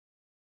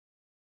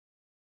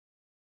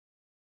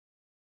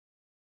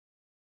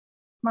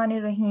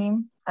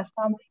Rahim.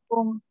 Assalamu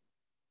alaikum,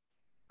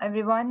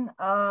 everyone.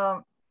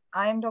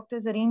 I am Dr.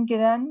 Zareen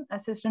Kiran,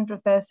 Assistant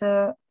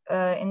Professor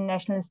in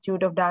National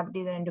Institute of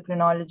Diabetes and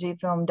Endocrinology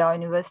from Dow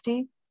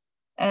University.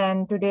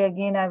 And today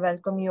again, I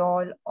welcome you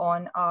all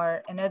on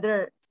our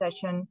another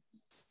session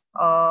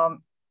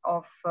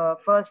of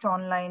first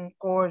online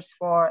course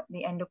for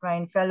the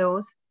endocrine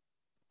fellows.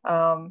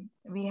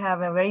 We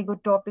have a very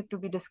good topic to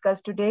be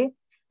discussed today.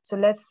 So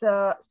let's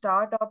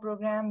start our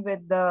program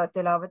with the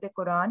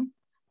Tilawat-e-Quran.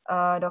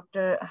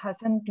 Dr.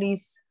 Hassan,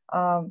 please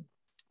आप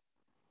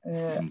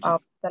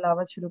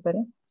तलावत शुरू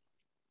करें.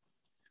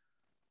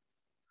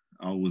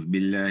 أعوذ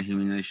بالله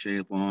من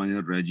الشيطان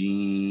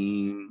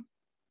الرجيم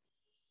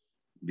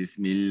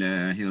بسم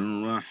الله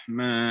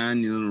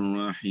الرحمن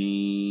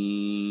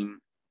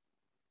الرحيم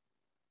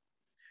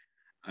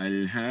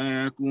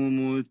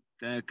ألهاكم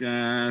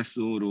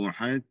التكاثر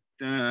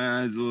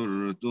حتى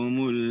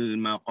زرتم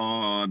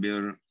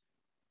المقابر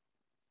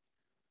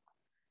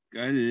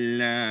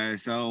كلا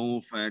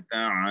سوف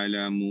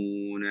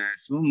تعلمون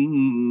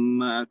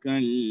ثم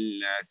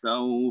كلا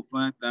سوف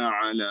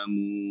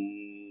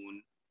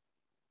تعلمون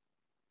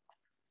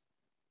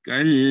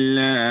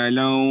كلا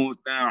لو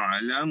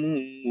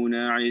تعلمون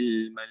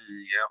علم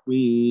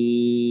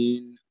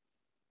اليقين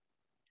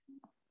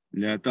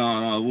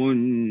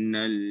لترون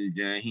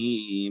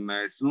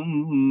الجحيم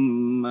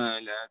ثم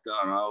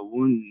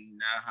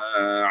لترونها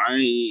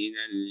عين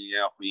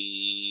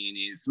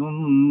اليقين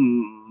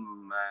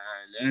ثم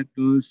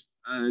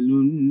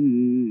لتسألن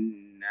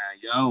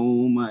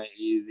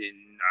يومئذ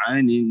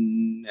عن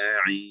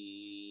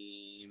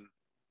النعيم.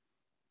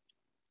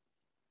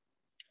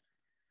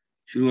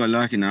 शुरू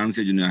अल्लाह के नाम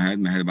से जो निहायत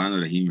मेहरबान और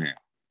रहीम है।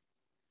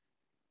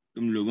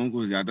 तुम लोगों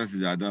को ज्यादा से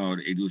ज्यादा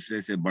और एक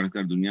दूसरे से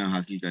बढ़कर दुनिया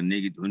हासिल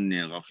करने की धुन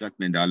ने गफलत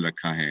में डाल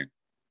रखा है,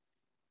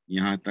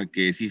 यहाँ तक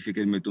कि ऐसी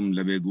फिक्र में तुम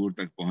लबे गूर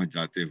तक पहुंच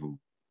जाते हो।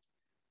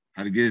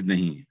 हरगिज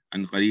नहीं,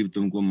 अनकरीब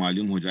तुमको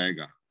मालूम हो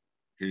जाएगा।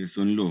 फिर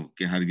सुन लो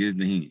कि हरगिज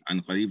नहीं,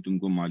 अनकरीब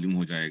तुमको मालूम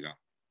हो जाएगा।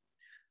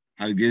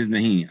 हरगिज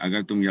नहीं,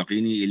 अगर तुम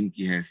यकीनी इल्म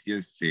की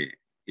हैसियत से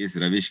इस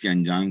रविश के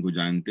अंजाम को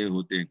जानते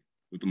होते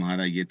तो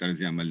तुम्हारा ये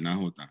तर्ज अमल ना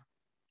होता।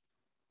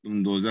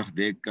 तुम दोज़ख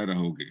देख कर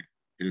रहोगे,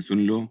 फिर सुन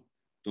लो,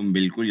 तुम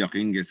बिल्कुल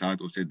यकीन के साथ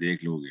उसे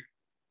देख लोगे।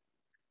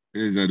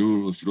 फिर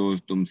जरूर उस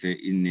रोज तुमसे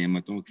इन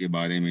नेमतों के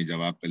बारे में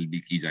जवाब तलबी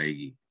की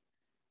जाएगी।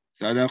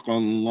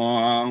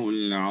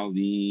 सदक़ल्लाहुल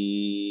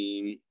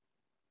अज़ीम।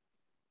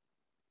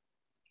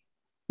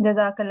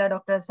 Jazakallah,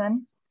 Dr.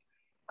 Hassan.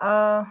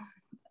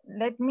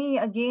 Let me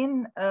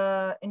again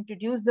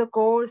introduce the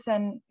course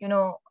and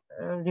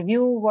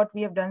review what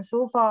we have done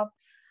so far.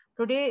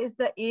 Today is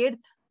the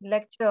 8th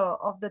lecture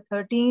of the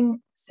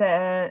 13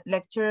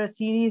 lecture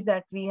series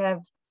that we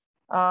have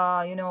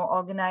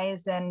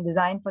organized and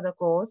designed for the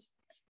course.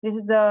 This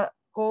is a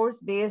course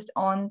based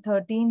on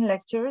 13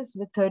 lectures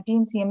with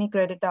 13 CME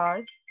credit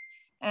hours,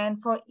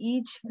 and for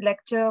each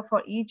lecture,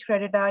 for each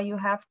credit hour, you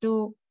have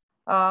to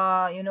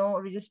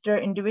register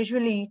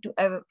individually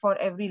for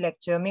every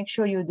lecture. Make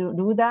sure you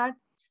do that,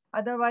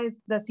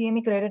 otherwise the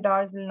CME credit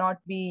hours will not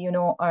be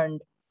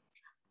earned.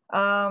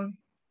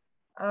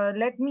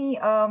 Let me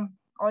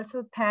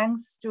also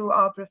thanks to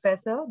our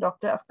professor,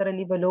 Dr. Akhtar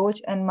Ali Baloch,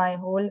 and my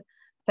whole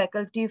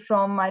faculty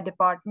from my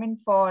department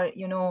for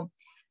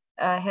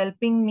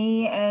helping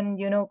me and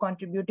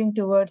contributing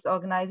towards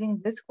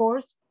organizing this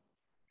course.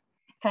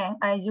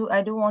 I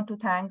do want to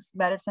thanks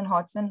Barretts and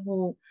Hodgson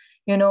who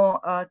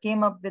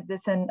came up with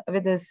this and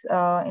with this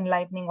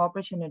enlightening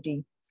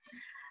opportunity.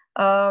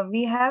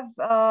 We have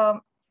a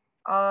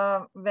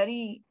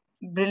very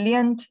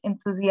brilliant,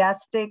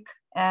 enthusiastic,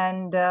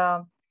 and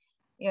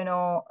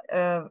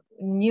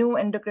new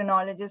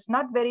endocrinologist,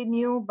 not very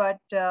new, but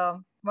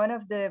one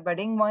of the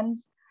budding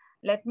ones.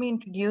 Let me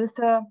introduce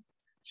her.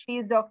 She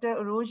is Dr.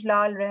 Urooj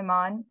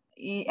Rehman,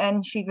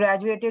 and she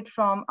graduated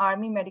from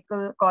Army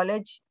Medical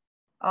College,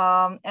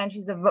 and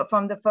she's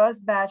from the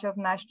first batch of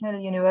National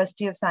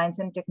University of Science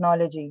and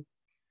Technology.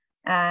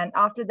 And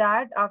after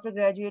that, after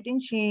graduating,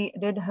 she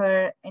did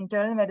her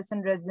internal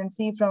medicine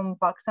residency from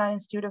Pakistan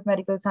Institute of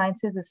Medical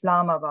Sciences,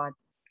 Islamabad.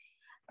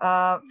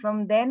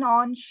 From then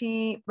on,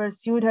 she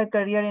pursued her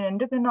career in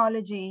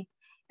endocrinology,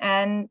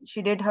 and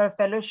she did her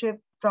fellowship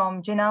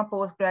from Jinnah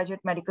Postgraduate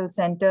Medical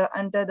Center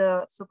under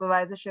the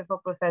supervisorship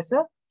of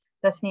Professor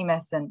Tasneem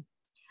Ahsan.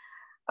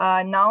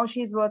 Now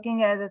she's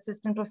working as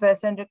assistant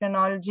professor in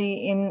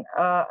endocrinology in,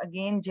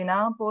 again,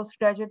 Jinnah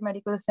Postgraduate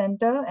Medical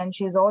Center, and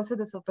she's also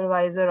the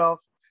supervisor of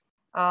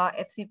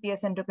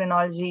FCPS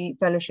Endocrinology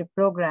Fellowship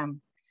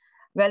Program.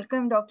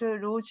 Welcome, Dr.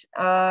 Urooj,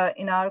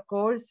 in our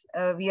course.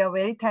 We are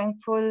very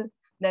thankful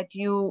that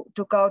you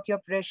took out your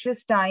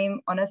precious time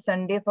on a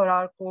Sunday for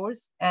our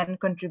course and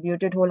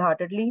contributed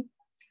wholeheartedly.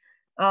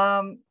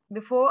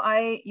 Before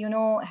I,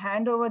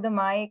 hand over the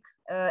mic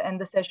and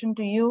the session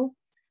to you,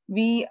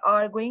 we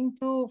are going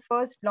to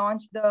first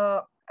launch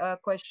the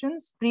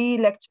questions,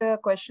 pre-lecture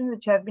questions,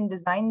 which have been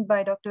designed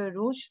by Dr.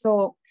 Urooj.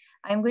 So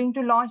I'm going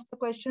to launch the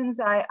questions,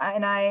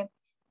 and I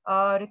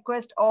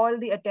request all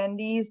the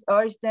attendees,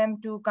 urge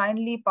them to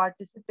kindly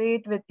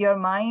participate with your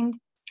mind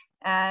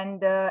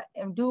and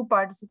do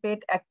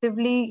participate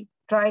actively.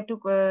 Try to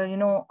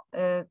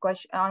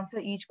answer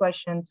each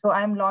question. So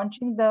I'm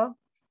launching the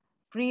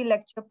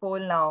pre-lecture poll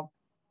now.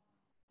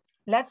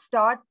 Let's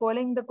start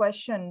polling the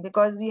question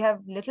because we have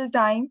little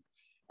time,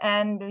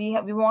 and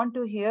we want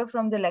to hear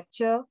from the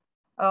lecture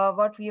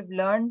what we have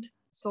learned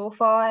so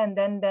far, and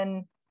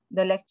then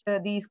the lecture,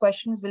 these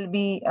questions will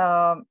be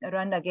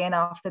run again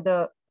after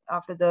the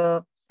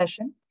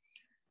session.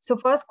 So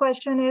first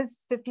question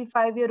is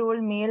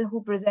 55-year-old male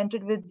who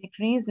presented with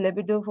decreased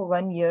libido for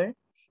 1 year.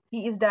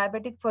 He is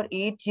diabetic for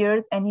 8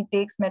 years and he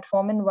takes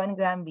metformin 1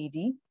 gram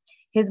BD.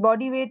 His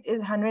body weight is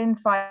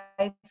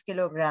 105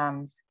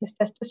 kilograms. His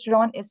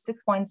testosterone is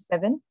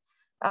 6.7.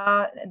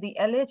 The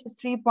LH is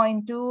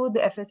 3.2. The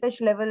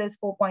FSH level is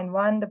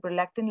 4.1. The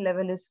prolactin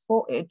level is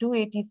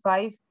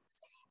 285.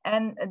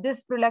 And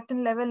this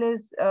prolactin level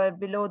is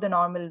below the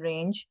normal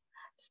range.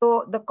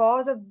 So the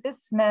cause of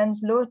this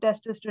man's low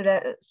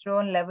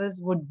testosterone levels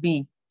would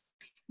be,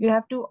 you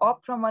have to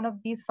opt from one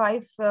of these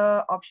 5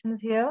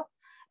 options here.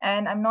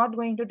 And I'm not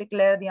going to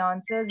declare the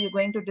answers. We're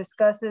going to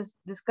discuss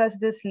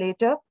this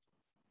later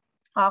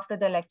after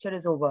the lecture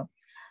is over.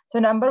 So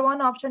number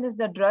 1 option is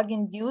the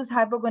drug-induced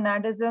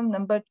hypogonadism.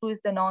 Number 2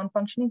 is the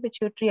non-functioning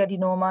pituitary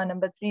adenoma.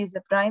 Number 3 is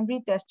the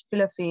primary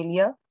testicular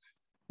failure.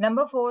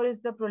 Number 4 is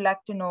the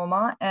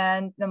prolactinoma.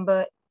 And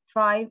number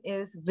 5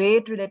 is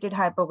weight-related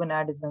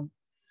hypogonadism.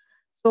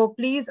 So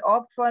please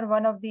opt for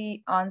one of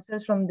the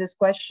answers from this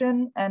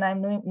question. And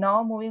I'm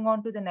now moving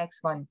on to the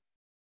next one.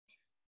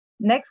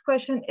 Next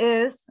question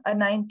is a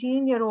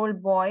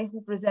 19-year-old boy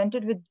who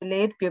presented with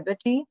delayed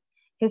puberty.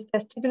 His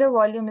testicular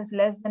volume is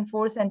less than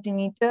 4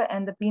 centimeter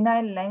and the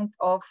penile length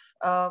of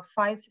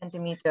 5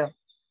 centimeter.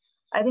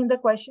 I think the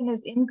question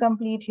is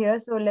incomplete here,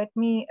 so let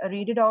me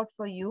read it out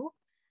for you.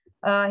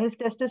 His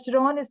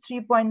testosterone is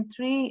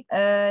 3.3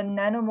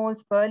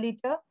 nanomoles per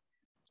liter,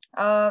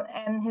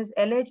 and his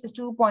LH is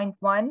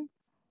 2.1,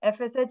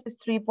 FSH is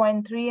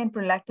 3.3, and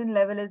prolactin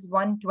level is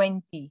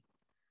 120.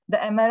 The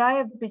MRI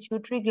of the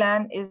pituitary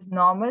gland is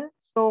normal.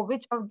 So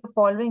which of the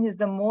following is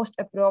the most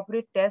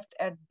appropriate test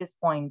at this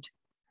point?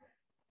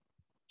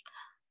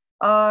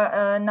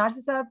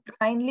 Narcissa,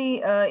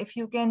 kindly, if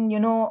you can,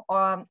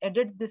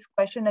 edit this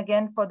question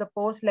again for the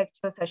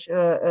post-lecture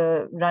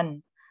session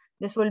run.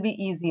 This will be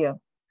easier.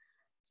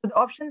 So the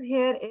options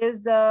here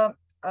is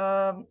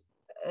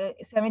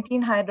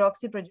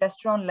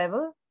 17-hydroxyprogesterone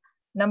level.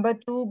 Number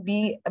 2,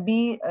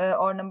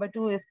 number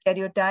 2 is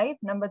karyotype.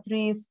 Number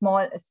 3 is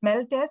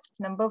smell test.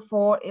 Number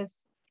 4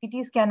 is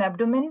CT scan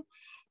abdomen.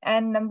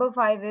 And number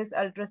 5 is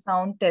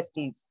ultrasound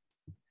testes.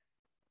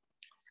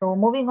 So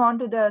moving on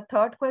to the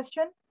third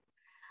question.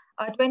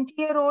 A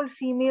 20-year-old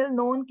female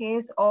known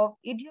case of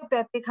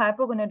idiopathic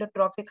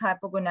hypogonadotropic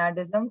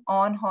hypogonadism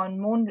on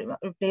hormone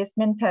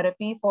replacement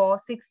therapy for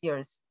 6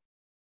 years.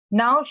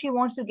 Now she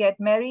wants to get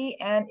married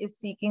and is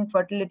seeking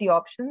fertility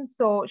options.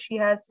 So she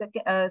has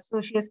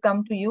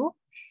come to you.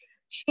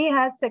 She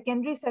has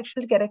secondary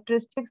sexual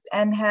characteristics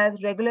and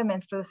has regular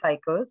menstrual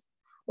cycles.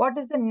 What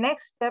is the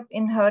next step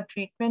in her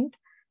treatment?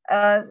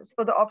 So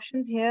the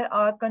options here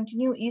are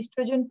continue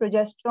estrogen,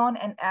 progesterone,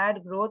 and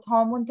add growth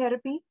hormone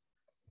therapy.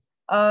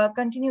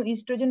 Continue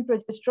estrogen,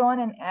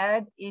 progesterone, and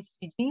add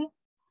HCG.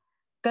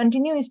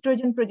 Continue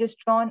estrogen,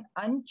 progesterone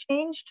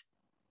unchanged.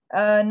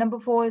 Number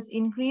 4 is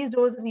increased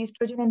dose of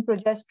estrogen and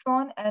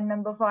progesterone. And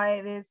number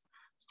 5 is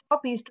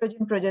stop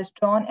estrogen,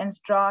 progesterone, and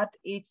start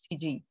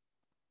HCG.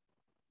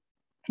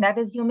 That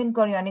is human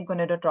chorionic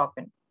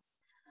gonadotropin.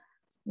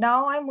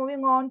 Now I'm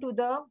moving on to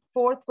the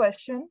fourth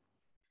question.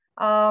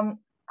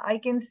 I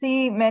can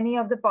see many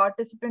of the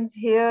participants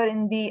here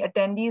in the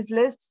attendees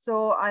list,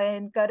 so I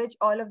encourage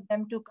all of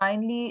them to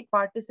kindly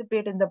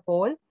participate in the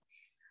poll.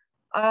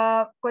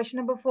 Question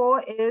number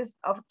 4 is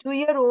a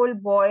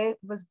 2-year-old boy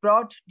was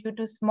brought due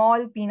to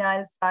small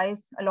penile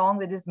size along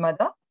with his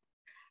mother.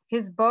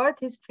 His birth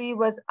history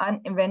was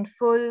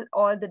uneventful.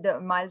 All the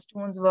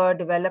milestones were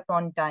developed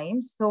on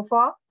time so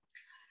far.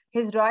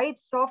 His right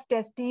soft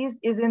testes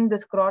is in the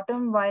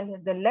scrotum, while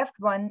the left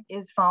one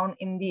is found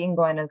in the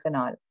inguinal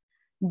canal.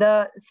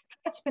 The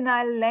stretch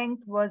penile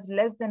length was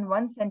less than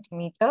 1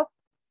 centimeter.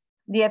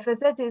 The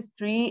FSH is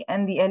 3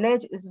 and the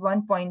LH is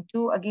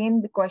 1.2.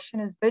 Again, the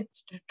question is a bit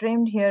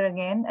trimmed here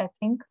again, I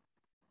think.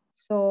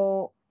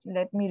 So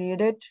let me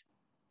read it.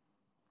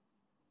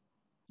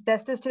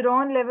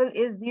 Testosterone level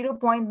is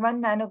 0.1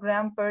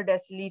 nanogram per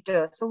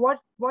deciliter. So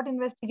what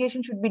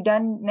investigation should be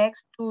done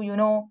next to,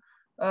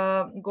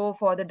 go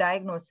for the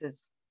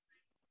diagnosis?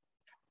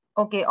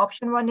 Okay,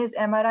 option 1 is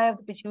MRI of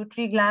the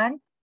pituitary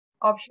gland.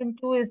 Option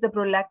 2 is the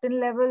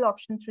prolactin level.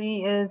 Option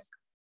 3 is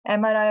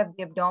MRI of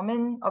the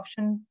abdomen.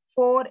 Option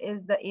 4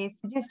 is the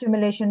HCG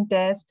stimulation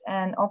test.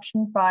 And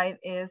option 5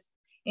 is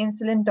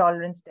insulin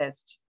tolerance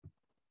test.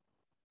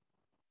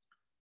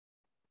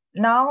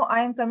 Now I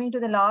am coming to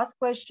the last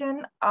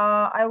question.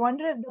 I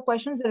wonder if the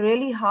questions are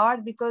really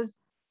hard because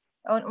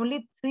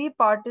only 3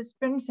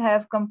 participants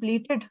have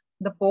completed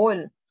the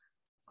poll.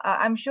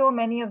 I'm sure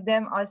many of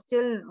them are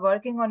still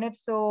working on it.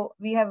 So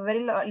we have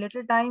very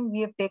little time.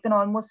 We have taken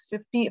almost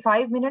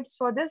 55 minutes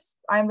for this.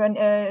 I'm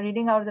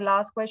reading out the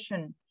last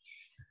question.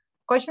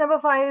 Question number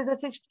 5 is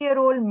a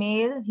 60-year-old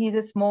male. He's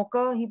a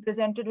smoker. He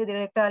presented with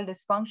erectile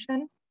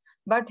dysfunction,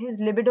 but his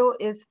libido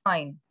is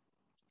fine.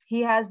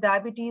 He has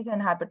diabetes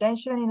and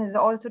hypertension and is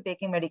also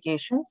taking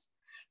medications.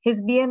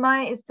 His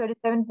BMI is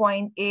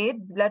 37.8,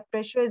 blood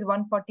pressure is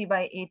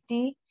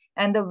 140/80,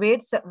 and the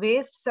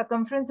waist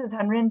circumference is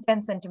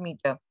 110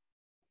 centimeter.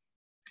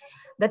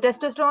 The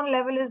testosterone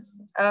level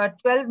is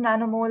 12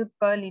 nanomole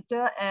per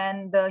liter,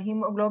 and the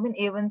hemoglobin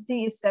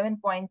A1C is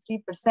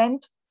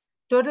 7.3%.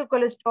 Total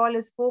cholesterol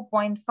is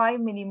 4.5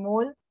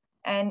 millimole,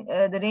 and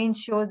the range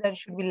shows that it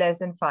should be less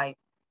than 5.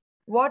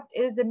 What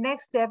is the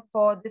next step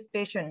for this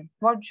patient?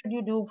 What should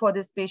you do for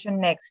this patient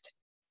next?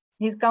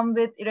 He's come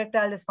with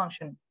erectile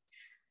dysfunction.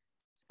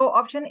 So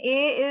option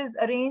A is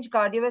arrange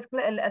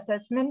cardiovascular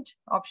assessment.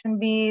 Option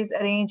B is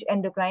arrange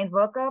endocrine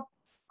workup.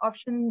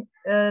 Option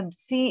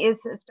C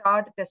is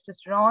start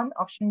testosterone.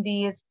 Option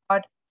D is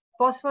start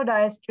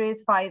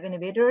phosphodiesterase 5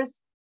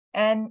 inhibitors.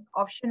 And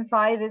option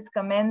 5 is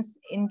commence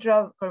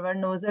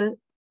intracavernosal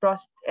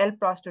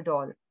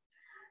L-prostadol.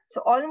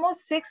 So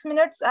almost 6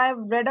 minutes, I've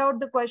read out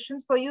the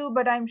questions for you,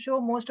 but I'm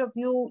sure most of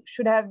you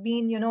should have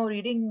been,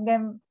 reading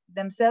them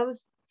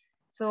themselves.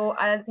 So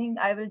I think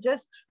I will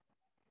just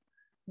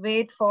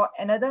wait for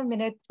another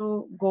minute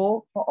to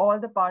go for all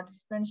the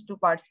participants to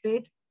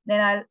participate.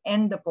 Then I'll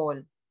end the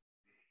poll.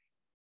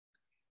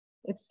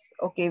 It's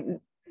okay.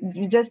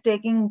 We're just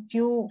taking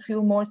few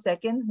more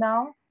seconds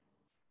now.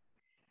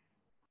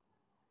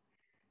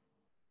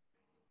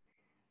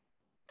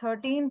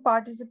 13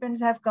 participants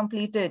have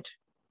completed.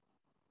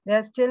 There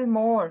are still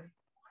more.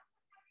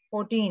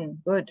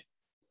 14. Good.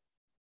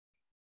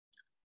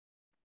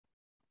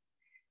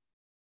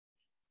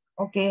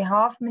 Okay,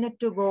 half minute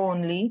to go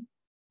only.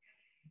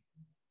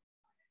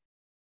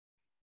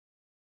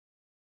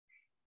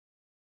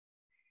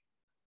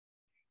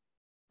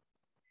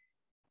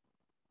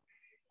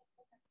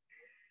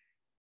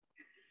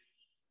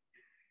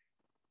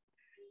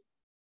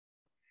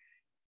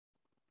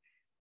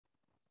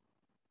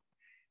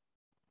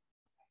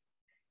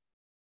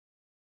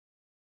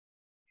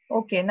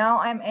 Okay, now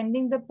I'm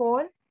ending the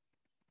poll.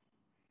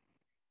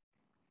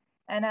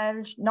 And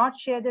I'll not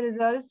share the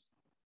results.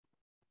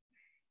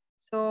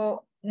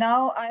 So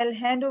now I'll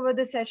hand over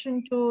the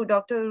session to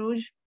Dr.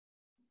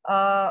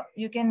 Urooj.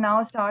 You can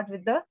now start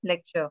with the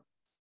lecture.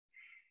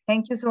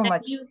 Thank you so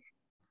much.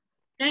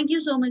 Thank you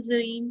so much,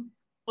 Zareen,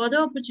 for the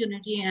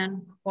opportunity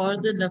and for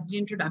the lovely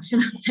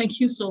introduction. Thank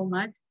you so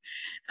much.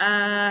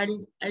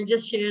 I'll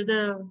just share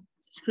the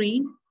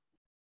screen.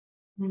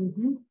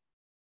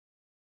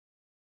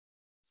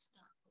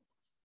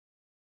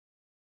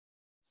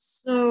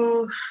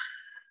 So,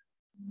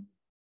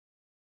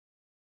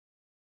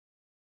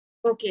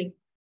 okay.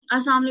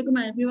 Assalamu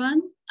alaikum,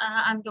 everyone.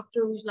 I'm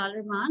Dr. Urooj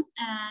Rehman,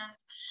 and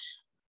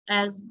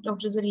as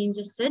Dr. Zareen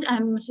just said,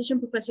 I'm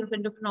Assistant Professor of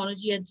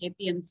Endocrinology at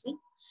JPMC.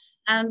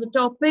 And the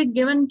topic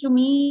given to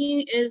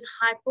me is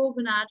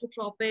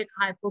Hypogonadotropic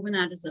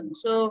Hypogonadism.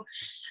 So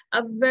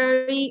a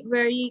very,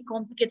 very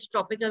complicated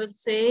topic, I would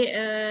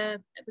say,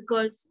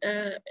 because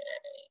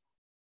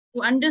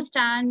to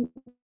understand,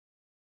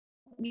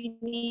 we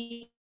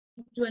need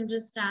to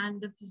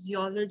understand the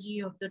physiology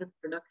of the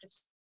reproductive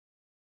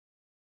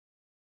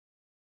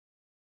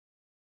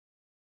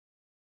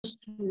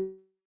system,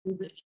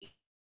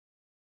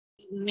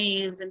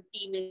 males and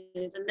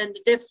females, and then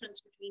the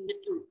difference between the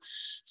two.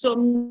 So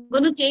I'm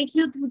going to take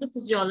you through the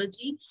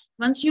physiology.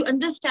 Once you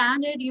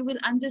understand it, you will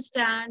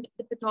understand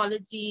the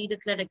pathology, the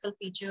clinical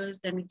features.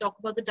 Then we talk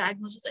about the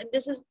diagnosis, and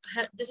this is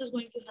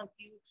going to help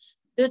you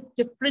the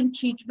different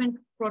treatment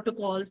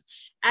protocols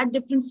at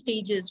different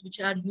stages which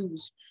are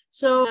used.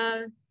 So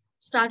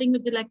starting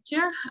with the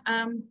lecture.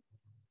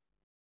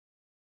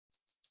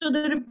 So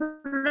the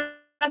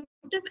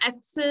reproductive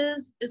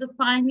axis is a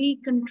finely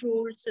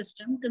controlled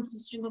system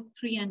consisting of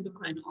 3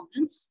 endocrine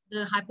organs: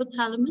 the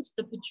hypothalamus,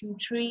 the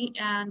pituitary,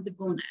 and the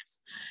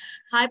gonads.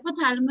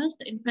 Hypothalamus,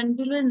 the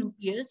infundular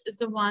nucleus, is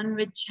the one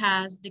which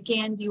has the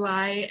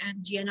KNDY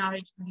and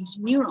GnRH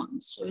producing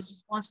neurons. So it's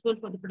responsible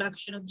for the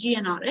production of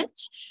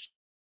GnRH.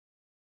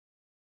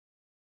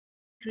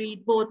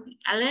 Create both the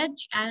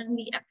LH and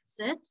the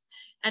FZ,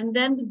 and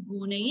then the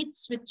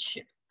gonads, which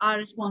are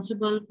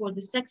responsible for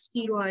the sex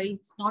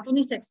steroids, not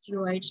only sex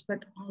steroids,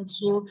 but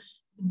also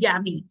the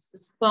gametes, the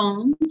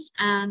sperms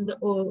and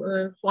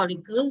the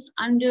follicles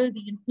under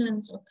the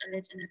influence of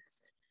LH and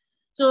FZ.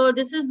 So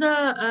this is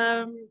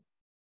the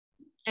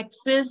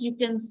axis. You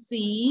can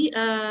see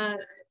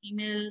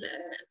female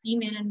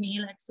and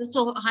male axis.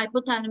 So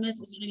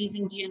hypothalamus is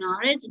releasing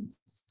GnRH, and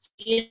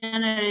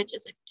GnRH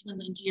is acting on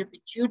the anterior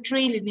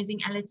pituitary, releasing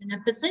LH and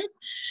FZ.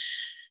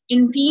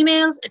 In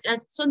females, it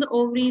acts on the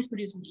ovaries,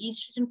 producing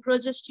estrogen,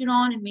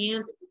 progesterone. In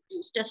males, it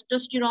produce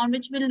testosterone,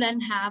 which will then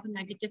have a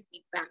negative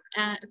feedback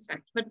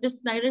effect. But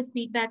this negative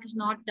feedback is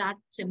not that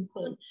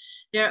simple.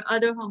 There are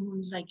other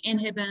hormones like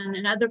inhibin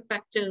and other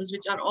factors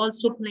which are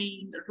also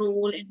playing a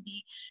role in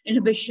the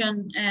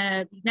inhibition,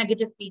 the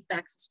negative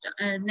feedback system,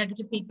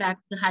 negative feedback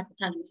to the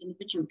hypothalamus and the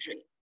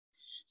pituitary.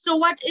 So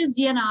what is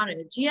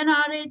GnRH?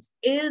 GnRH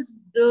is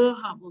the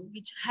hormone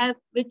which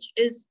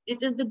is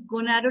the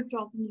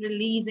gonadotropin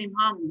releasing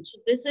hormone. So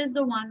this is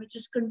the one which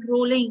is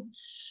controlling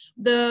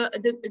the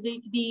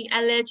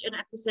LH and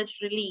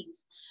FSH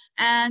release,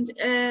 and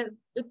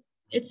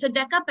it's a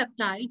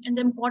decapeptide. And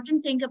the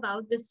important thing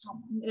about this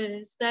hormone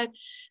is that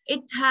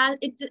it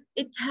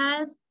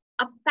has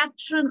a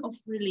pattern of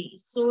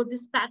release. So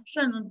this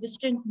pattern, a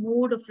distinct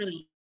mode of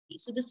release.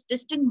 So this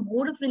distinct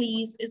mode of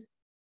release is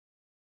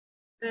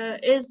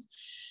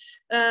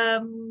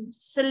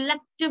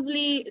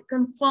selectively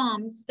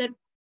confirms that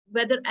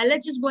whether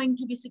LH is going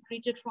to be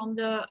secreted from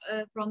the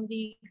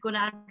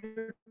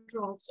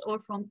gonadotropes or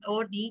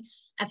the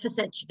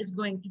FSH is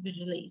going to be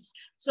released.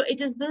 So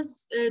it is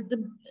this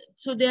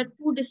so there are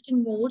two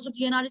distinct modes of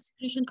GnRH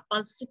secretion: a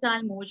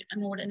pulsatile mode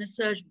and a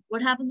surge.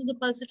 What happens in the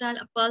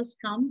pulsatile? A pulse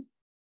comes,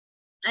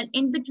 and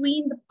in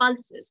between the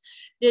pulses,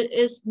 there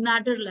is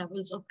nadir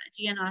levels of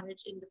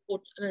GnRH in the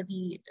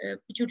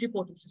pituitary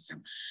portal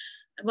system.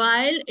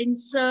 While in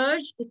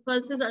surge, the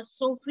pulses are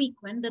so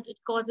frequent that it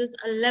causes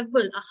a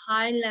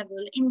high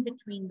level in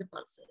between the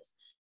pulses.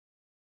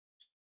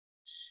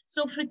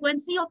 So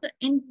frequency of the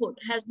input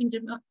has been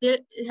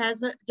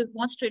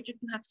demonstrated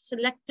to have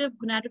selective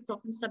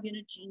gonadotropin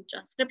subunit gene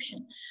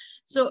transcription.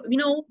 So we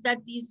know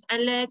that these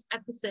LH,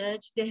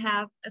 FSH, they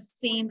have a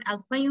same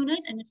alpha unit,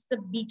 and it's the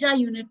beta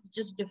unit which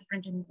is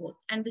different in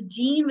both. And the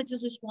gene which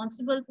is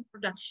responsible for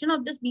production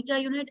of this beta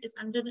unit is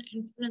under the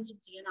influence of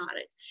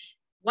GnRH.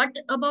 What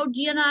about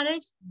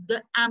GnRH?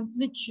 The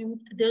amplitude,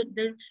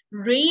 the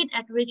rate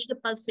at which the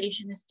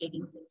pulsation is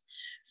taking place.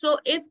 So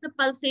if the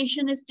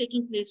pulsation is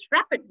taking place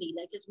rapidly,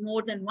 like is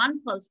more than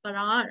 1 pulse per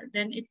hour,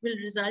 then it will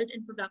result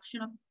in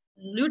production of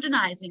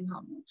luteinizing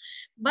hormone.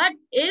 But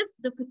if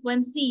the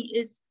frequency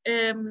is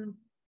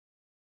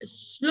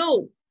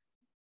slow,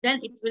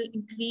 then it will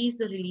increase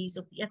the release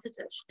of the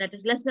FSH, that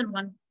is less than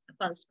 1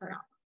 pulse per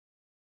hour.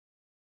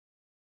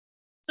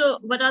 So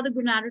what are the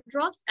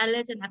gonadotropes?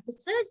 LH and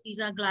FSH, these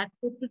are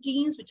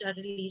glycoproteins which are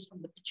released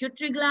from the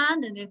pituitary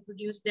gland, and they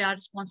are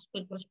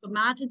responsible for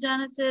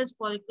spermatogenesis,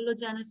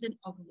 folliculogenesis, and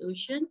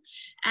ovulation,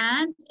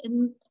 and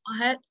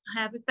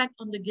have effect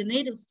on the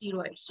gonadal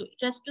steroids. So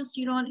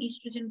testosterone,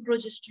 estrogen,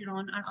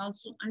 progesterone are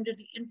also under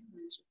the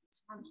influence of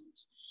these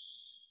hormones.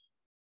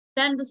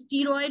 Then the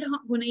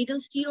gonadal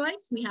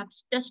steroids, we have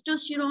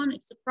testosterone.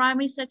 It's a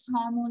primary sex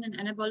hormone and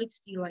anabolic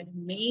steroid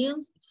in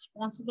males. It's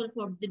responsible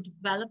for the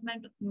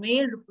development of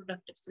male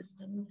reproductive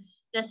system,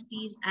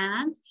 testes,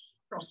 and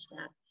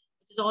prostate.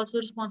 It is also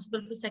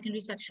responsible for secondary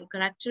sexual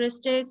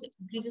characteristics. It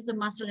increases the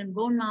muscle and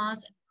bone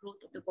mass and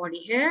growth of the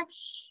body hair.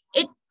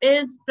 It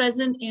is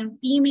present in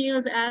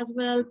females as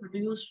well,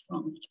 produced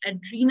from the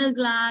adrenal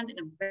gland in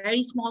a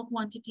very small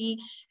quantity.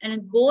 And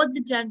in both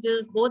the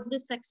genders, both the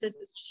sexes,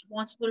 is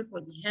responsible for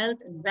the health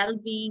and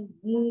well-being,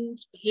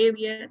 moods,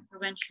 behavior, and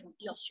prevention of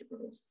the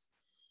osteoporosis.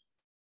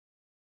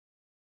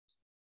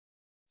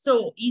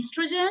 So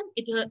estrogen,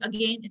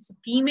 again, it's a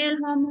female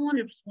hormone.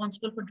 It's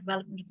responsible for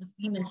development of the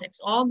female sex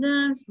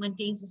organs,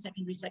 maintains the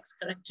secondary sex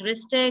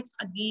characteristics.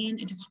 Again,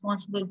 it is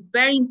responsible,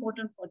 very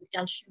important for the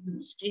calcium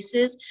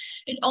homeostasis.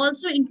 It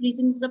also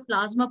increases the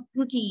plasma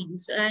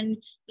proteins and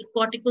the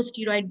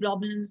corticosteroid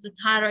globulins, the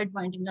thyroid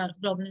binding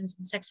globulins,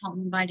 and sex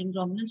hormone binding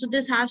globulins. So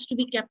this has to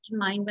be kept in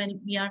mind when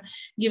we are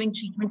giving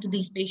treatment to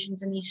these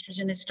patients and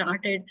estrogen is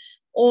started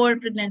or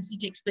pregnancy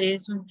takes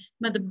place.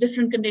 With the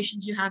different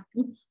conditions, you have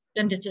to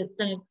consider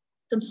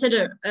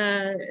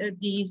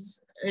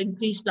these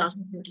increased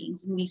plasma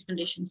proteins in these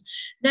conditions.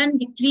 Then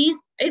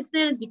if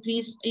there is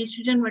decreased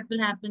estrogen, what will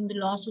happen? The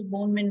loss of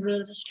bone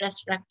minerals, stress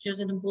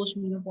fractures, and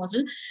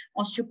post-menopausal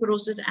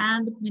osteoporosis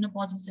and the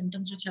menopausal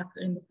symptoms which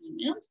occur in the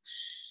females.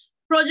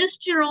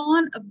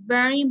 Progesterone, a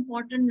very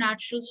important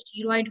natural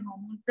steroid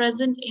hormone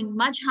present in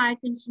much higher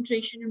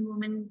concentration in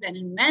women than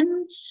in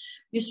men,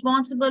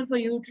 responsible for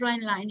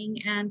uterine lining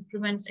and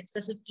prevents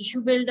excessive tissue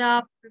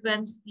buildup,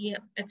 prevents the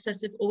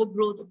excessive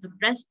overgrowth of the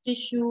breast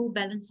tissue,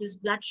 balances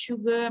blood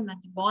sugar,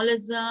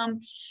 metabolism,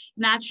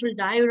 natural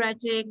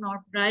diuretic,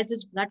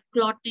 normalizes blood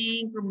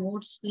clotting,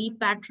 promotes sleep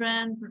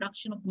pattern,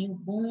 production of new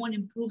bone,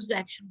 improves the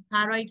action of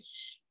thyroid,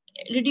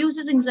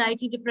 reduces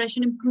anxiety,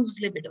 depression, improves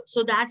libido.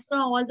 So that's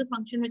all the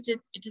function which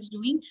it is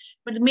doing.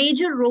 But the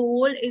major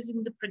role is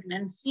in the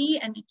pregnancy,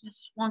 and it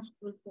is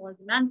responsible for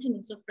the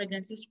maintenance of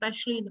pregnancy,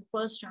 especially in the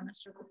first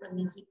trimester of the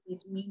pregnancy. It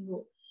plays a main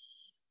role.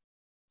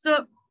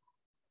 So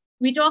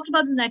we talked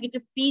about the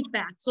negative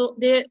feedback. So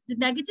the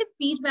negative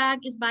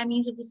feedback is by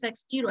means of the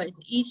sex steroids,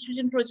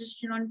 estrogen,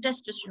 progesterone,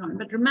 testosterone.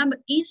 But remember,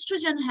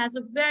 estrogen has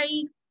a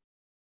very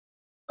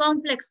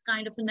complex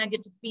kind of a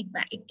negative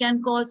feedback. It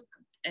can cause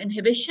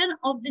inhibition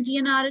of the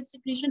GnRH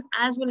secretion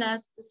as well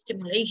as the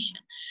stimulation.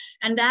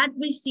 And that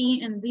we see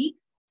in the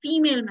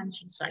female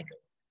menstrual cycle.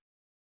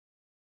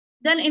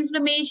 Then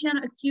inflammation,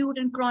 acute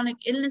and chronic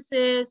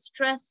illnesses,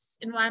 stress,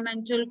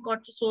 environmental,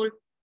 cortisol,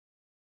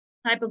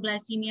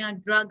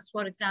 hypoglycemia, drugs,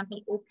 for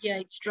example,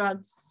 opiates,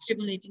 drugs,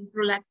 stimulating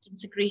prolactin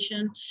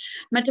secretion,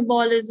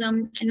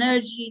 metabolism,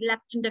 energy,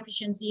 leptin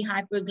deficiency,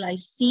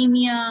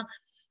 hyperglycemia.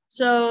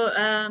 So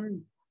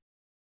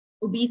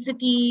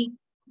obesity,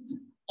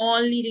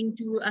 all leading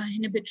to a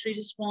inhibitory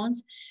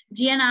response.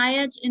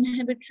 GnRH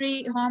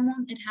inhibitory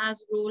hormone, it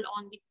has a role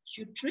on the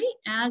pituitary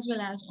as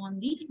well as on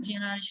the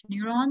GnRH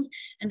neurons.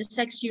 And the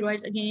sex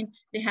steroids, again,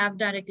 they have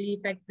directly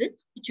affect the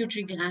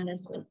pituitary gland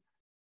as well.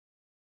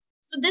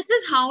 So this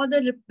is how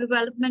the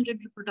development and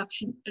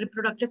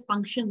reproductive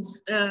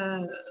functions,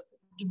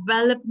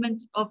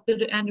 development of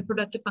the and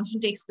reproductive function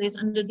takes place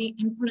under the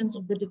influence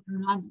of the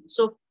different hormones.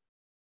 So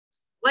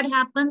what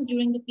happens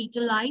during the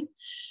fetal life?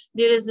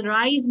 There is a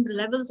rise in the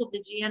levels of the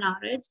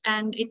GnRH,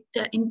 and it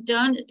in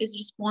turn is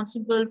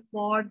responsible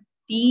for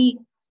the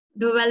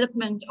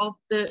development of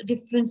the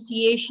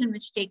differentiation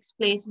which takes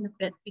place in the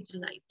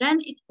fetal life. Then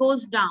it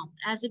goes down.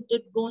 As it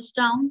goes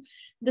down,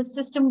 the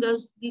system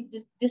goes,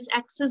 this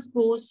axis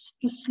goes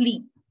to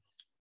sleep.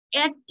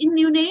 In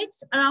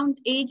neonates, around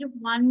age of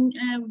 1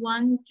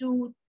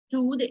 to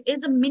 2, there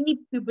is a mini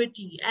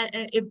puberty.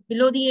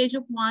 Below the age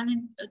of 1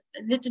 and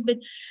a little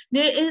bit,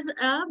 there is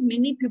a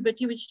mini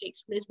puberty which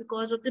takes place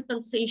because of the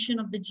pulsation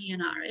of the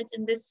GnRH.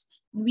 And this,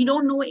 we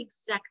don't know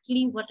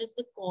exactly what is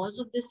the cause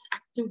of this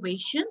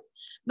activation,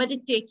 but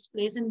it takes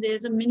place, and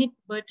there's a mini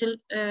pubertal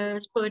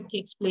spurt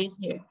takes place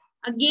here.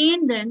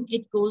 Again, then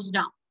it goes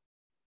down.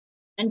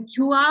 And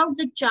throughout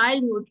the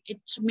childhood,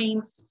 it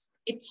remains,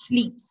 it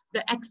sleeps,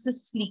 the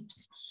axis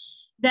sleeps.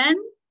 Then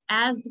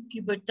as the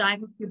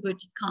time of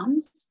puberty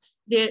comes,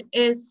 there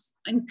is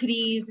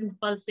increase in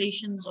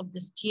pulsations of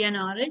this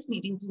GnRH,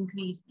 leading to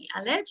increase the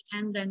LH,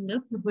 and then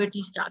the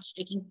puberty starts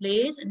taking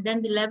place, and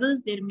then the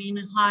levels, they remain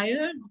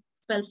higher,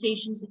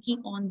 pulsations, they keep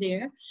on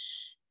there,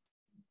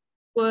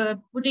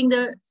 putting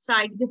the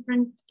side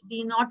different,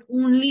 the not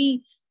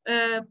only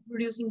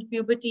producing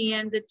puberty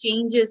and the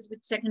changes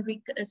with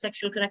secondary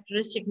sexual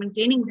characteristic,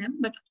 maintaining them,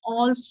 but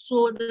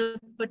also the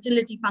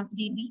fertility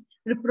function, the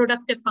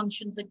reproductive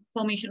functions, the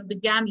formation of the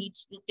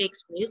gametes that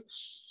takes place,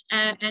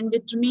 and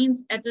it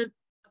remains at a,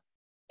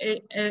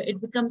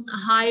 it becomes a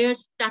higher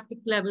static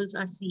levels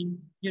are seen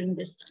during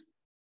this time.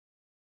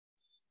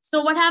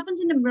 So what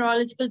happens in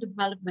embryological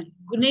development?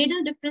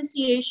 Gonadal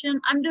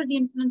differentiation under the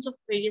influence of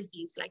various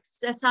genes like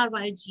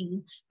SRY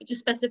gene, which is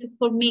specific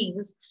for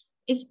males,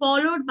 is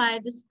followed by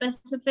the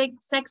specific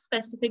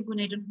sex-specific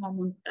gonadal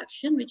hormone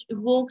production, which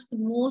evokes the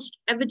most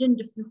evident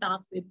different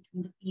pathway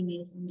between the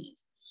females and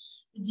males.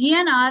 The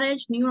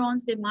GnRH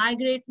neurons, they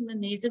migrate from the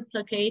nasal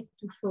plaque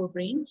to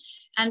forebrain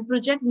and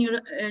project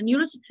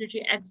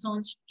neurosecretory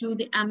axons to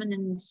the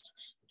eminence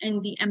in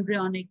the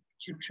embryonic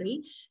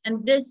pituitary,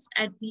 and this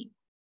at the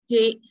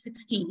day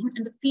 16,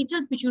 and the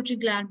fetal pituitary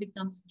gland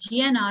becomes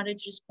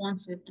GnRH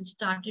responsive and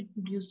started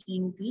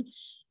producing the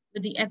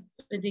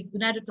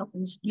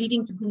gonadotropins,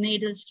 leading to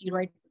gonadal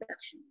steroid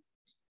production.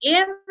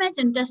 AMH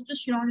and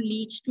testosterone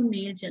leads to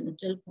male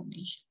genital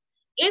formation.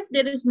 If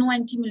there is no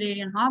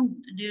anti-Mullerian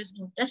hormone and there is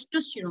no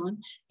testosterone,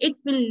 it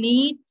will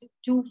lead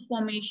to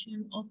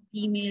formation of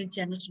female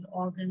genital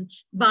organ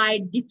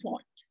by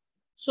default.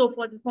 So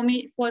for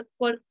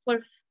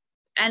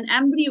an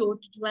embryo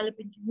to develop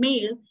into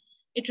male,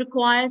 it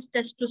requires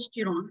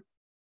testosterone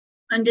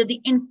under the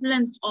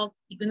influence of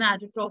the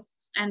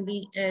gonadotrophs and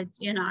the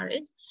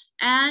GnRH.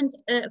 And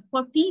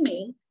for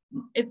female,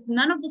 if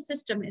none of the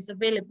system is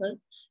available,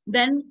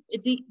 then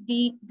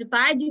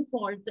by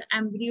default, the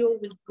embryo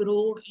will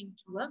grow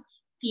into a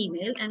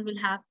female and will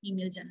have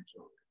female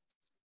genital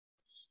organs.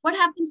 What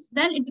happens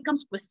then? It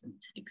becomes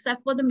quiescent,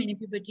 except for the mini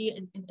puberty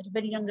at a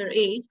very younger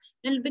age,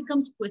 then it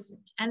becomes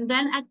quiescent. And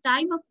then at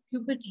time of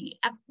puberty,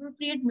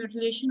 appropriate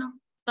mutilation of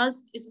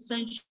pus is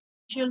essential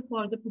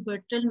for the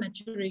pubertal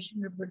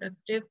maturation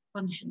reproductive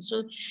function.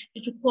 So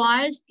it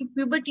requires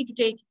puberty to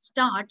take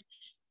start.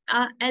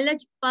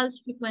 LH pulse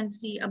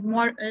frequency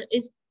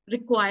is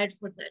required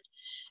for that.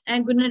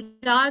 And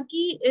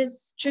gonadarchy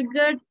is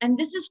triggered, and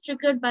this is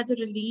triggered by the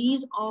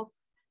release of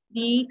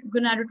the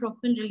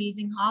gonadotropin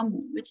releasing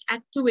hormone, which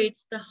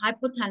activates the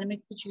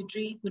hypothalamic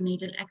pituitary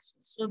gonadal axis.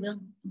 So the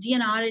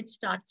GnRH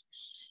starts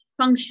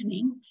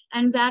functioning,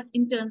 and that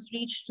in turn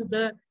leads to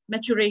the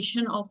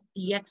maturation of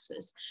the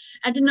axis.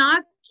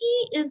 Adrenarche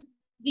is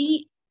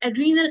the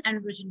adrenal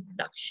androgen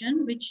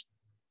production, which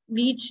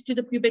leads to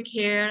the pubic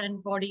hair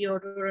and body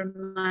odor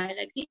and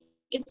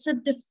it's a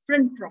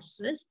different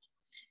process,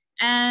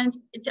 and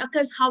it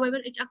occurs, however,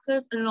 it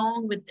occurs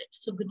along with it.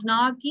 So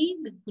gonarche,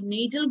 the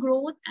gonadal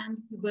growth and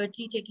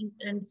puberty taking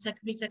and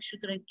secondary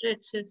sexual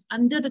characteristics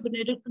under the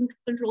gonadal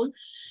control,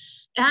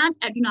 and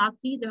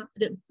adrenarche,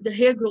 the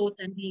hair growth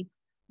and the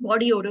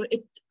body odor,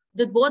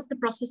 both the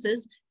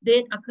processes,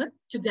 they occur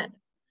together.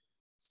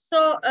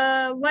 So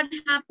what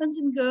happens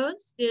in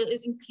girls? There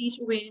is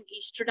increased ovarian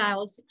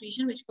estradiol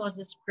secretion, which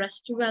causes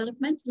breast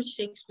development, which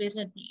takes place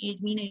at the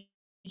mean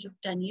age of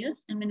 10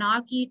 years. And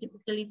menarche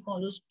typically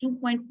follows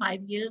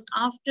 2.5 years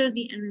after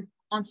the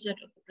onset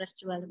of the breast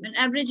development.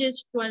 Average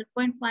age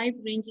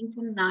 12.5, ranging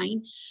from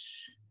 9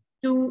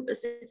 to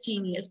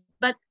 16 years.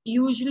 But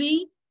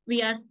usually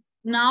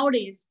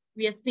nowadays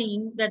we are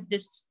seeing that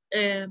this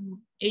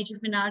age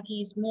of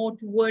menarche is more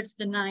towards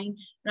the 9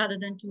 rather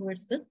than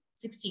towards the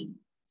 16.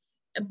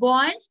 A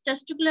boy's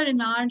testicular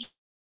enlargement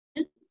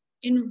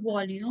in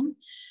volume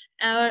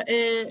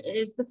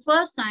is the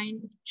first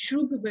sign of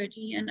true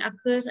puberty and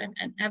occurs at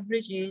an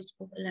average age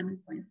of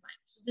 11.5.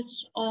 So this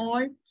is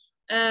all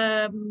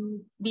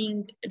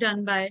being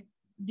done by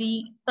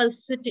the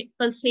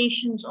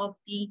pulsations of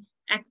the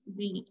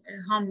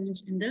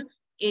hormones in the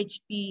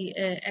HP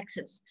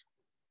axis.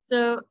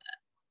 So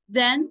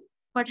then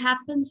what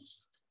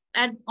happens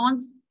on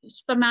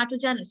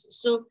spermatogenesis?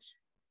 So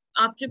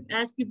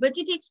as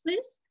puberty takes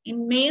place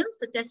in males,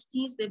 the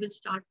testes, they will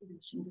start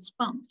producing the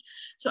sperms.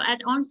 So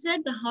at onset,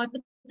 the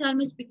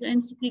hypothalamus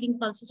begins secreting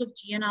pulses of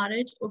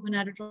GnRH or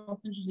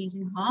gonadotropin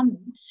releasing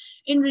hormone.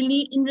 In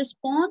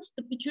response,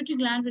 the pituitary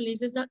gland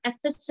releases the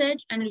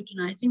FSH and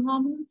luteinizing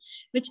hormone,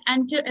 which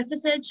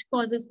FSH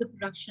causes the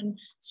production,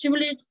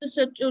 stimulates the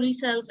Sertoli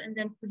cells, and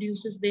then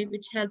produces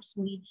which helps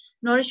in the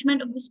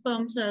nourishment of the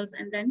sperm cells,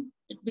 and then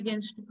it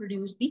begins to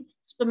produce the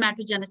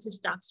spermatogenesis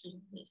starts taking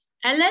place.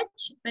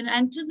 LH, when it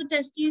enters the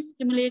testes,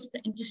 stimulates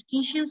the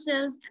interstitial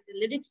cells and the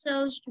lytic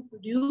cells to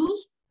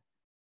produce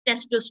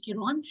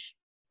testosterone,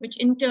 which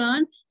in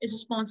turn is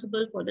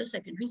responsible for the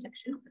secondary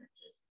sexual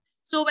preferences.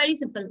 So very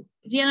simple.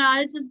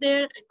 GnRH is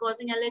there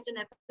causing LH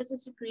and FSH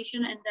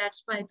secretion, and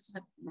that's why it's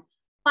happening.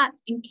 But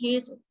in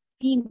case of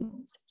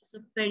females, it is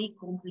a very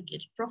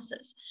complicated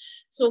process.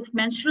 So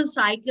menstrual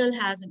cycle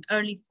has an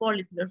early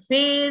follicular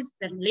phase,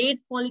 then late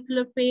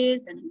follicular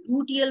phase, then a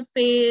luteal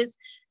phase,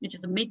 which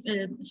is a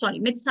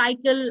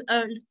mid-cycle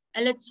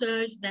LH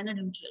surge, then a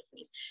luteal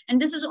phase.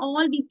 And this is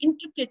all being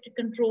intricately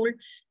controlled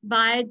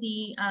by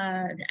the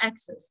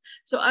axis.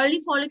 So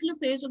early follicular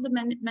phase of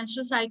the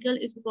menstrual cycle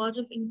is because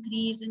of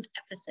increase in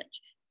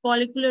FSH.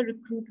 Follicular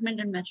recruitment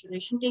and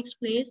maturation takes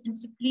place, and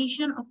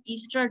secretion of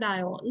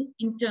estradiol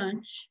in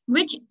turn,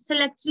 which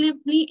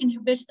selectively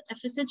inhibits the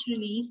FSH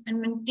release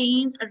and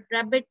maintains a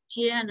rapid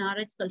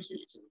GnRH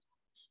pulsatility.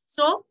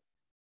 So,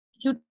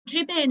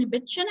 pituitary पे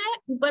inhibition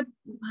है, ऊपर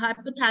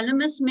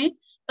hypothalamus में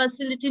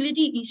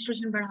pulsatility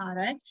estrogen बढ़ा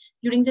रहा है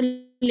during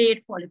the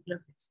late follicular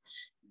phase.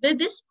 With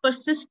this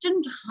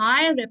persistent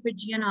high rapid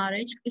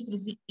GnRH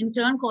in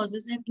turn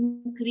causes an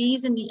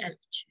increase in the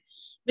LH,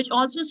 which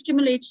also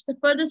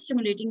further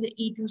stimulating the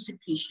E2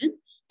 secretion,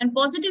 and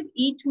positive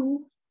E2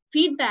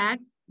 feedback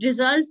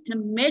results in a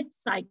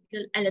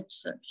mid-cycle LH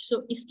surge.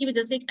 So, iski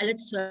wajah se ek LH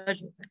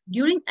surge hota hai.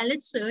 During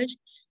LH surge,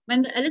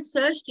 when the LH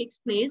surge takes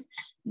place,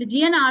 the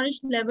GnRH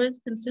levels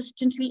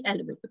consistently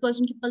elevate because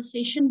उनकी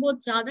pulsation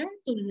बहुत ज़्यादा है,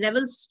 तो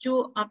levels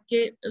जो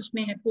आपके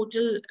उसमें है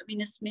portal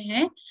venous में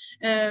है,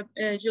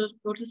 जो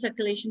portal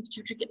circulation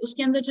pituitary के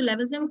उसके अंदर जो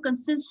levels हैं वो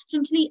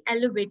consistently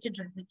elevated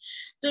रहते हैं,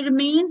 so it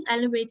remains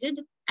elevated,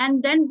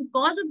 and then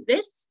because of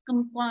this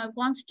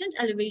constant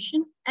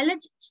elevation,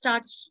 LH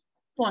starts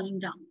falling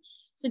down,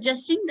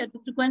 suggesting that the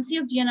frequency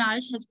of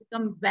GnRH has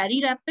become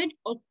very rapid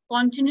or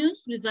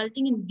continuous,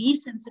 resulting in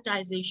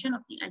desensitization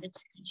of the LH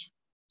secretion.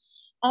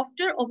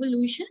 After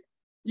ovulation,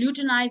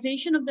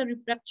 luteinization of the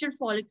ruptured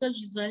follicle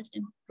results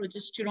in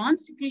progesterone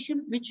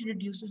secretion, which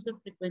reduces the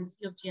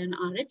frequency of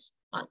GnRH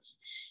pulse.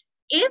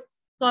 If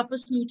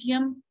corpus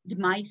luteum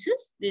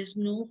demises, there's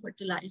no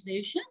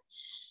fertilization,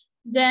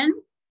 then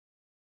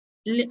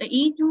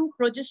E2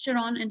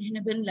 progesterone and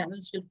inhibin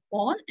levels will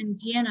fall and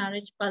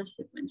GnRH pulse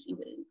frequency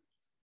will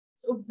increase.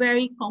 So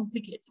very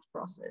complicated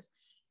process.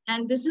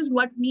 And this is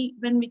what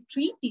when we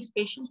treat these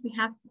patients, we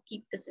have to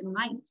keep this in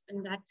mind,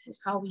 and that is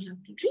how we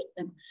have to treat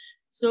them.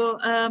 So,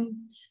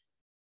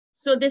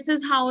 so this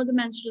is how the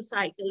menstrual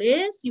cycle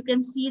is. You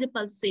can see the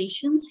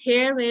pulsations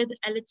here where the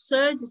LH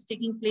surge is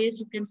taking place.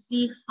 You can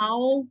see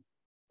how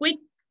quick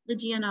the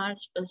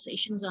GnRH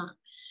pulsations are.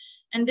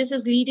 And this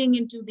is leading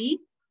into the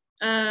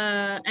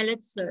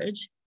LH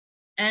surge.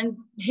 And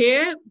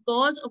here,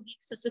 because of the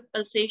excessive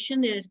pulsation,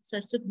 there is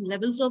excessive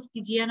levels of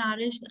the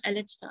GnRH, the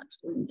LH starts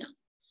going down.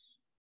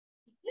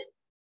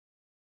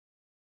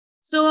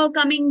 So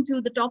coming to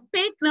the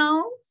topic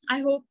now, I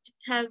hope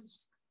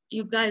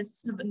you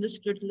guys have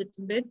understood a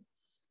little bit.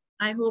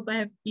 I hope I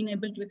have been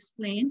able to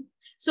explain.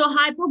 So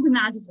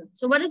hypogonadism.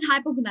 So what is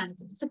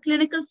hypogonadism? It's a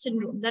clinical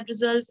syndrome that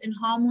results in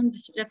hormone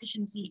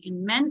deficiency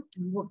in men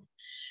and women.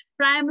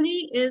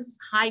 Primary is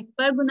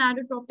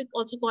hypergonadotropic,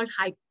 also called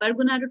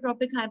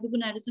hypergonadotropic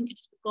hypogonadism.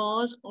 It's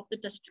because of the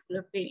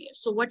testicular failure.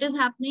 So what is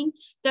happening?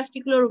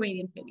 Testicular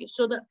ovarian failure.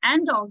 So the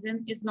end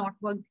organ is not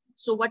working.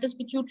 So what is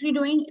pituitary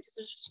doing? It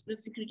is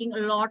secreting a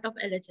lot of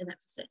LH and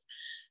FSH.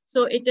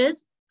 So it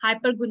is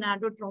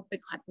hypergonadotropic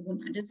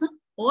hypogonadism,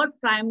 or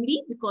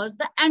primary because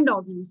the end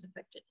organ is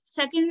affected.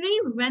 Secondary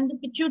when the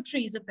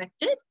pituitary is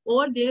affected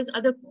or there is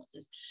other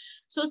causes.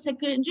 So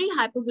secondary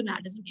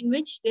hypogonadism, in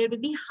which there will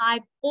be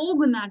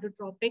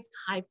hypogonadotropic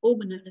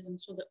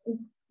hypogonadism. So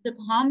the the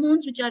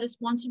hormones which are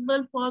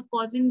responsible for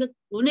causing the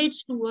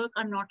gonads to work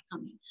are not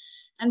coming.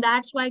 And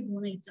that's why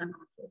gonads are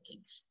not working.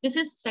 This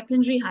is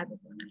secondary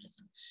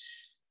hypogonadism.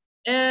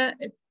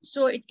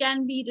 So it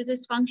can be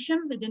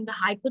dysfunction within the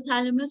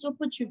hypothalamus or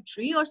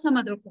pituitary, or some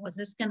other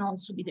causes can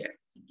also be there.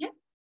 Okay?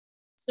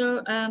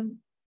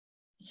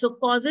 So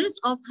causes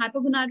of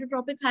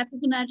hypogonadotropic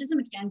hypogonadism,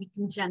 it can be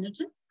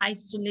congenital,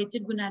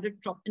 isolated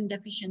gonadotropin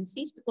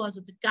deficiencies because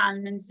of the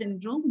Kalman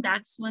syndrome,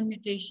 DAX1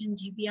 mutation,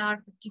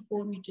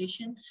 GPR54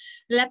 mutation,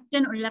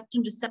 leptin or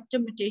leptin receptor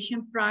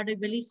mutation,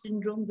 Prader-Willi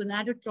syndrome,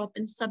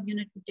 gonadotropin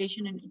subunit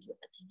mutation, and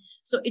idiopathy.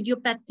 So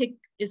idiopathic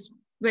is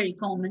very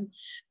common.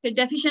 The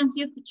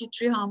deficiency of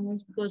pituitary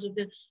hormones because of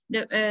the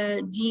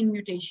gene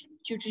mutation,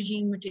 pituitary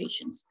gene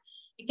mutations.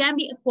 It can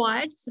be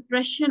acquired,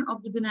 suppression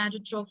of the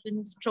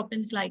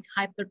gonadotropins like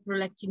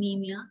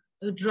hyperprolactinemia,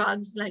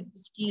 drugs like the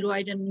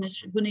steroid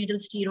administration, gonadal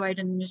steroid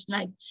administration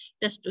like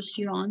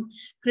testosterone,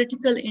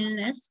 critical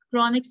illness,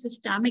 chronic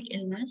systemic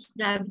illness,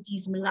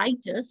 diabetes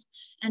mellitus,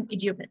 and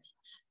idiopathy.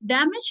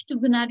 Damage to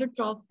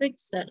gonadotrophic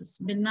cells,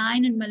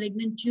 benign and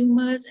malignant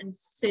tumors and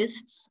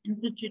cysts,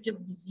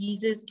 infiltrative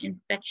diseases,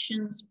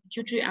 infections,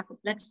 pituitary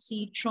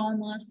apoplexy,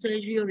 trauma,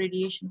 surgery, or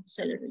radiation to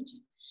cellular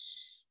regime.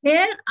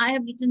 Here, I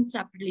have written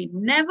separately,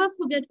 never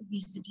forget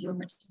obesity or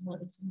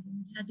metabolic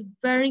syndrome. It has a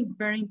very,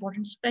 very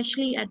important,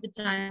 especially at the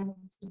time of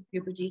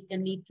puberty, it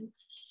can lead to,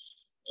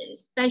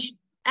 especially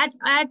at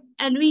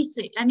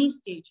any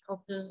stage of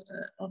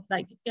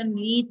life, it can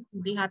lead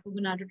to the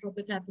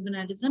hypogonadotropic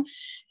hypogonadism.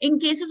 In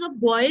cases of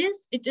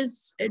boys, it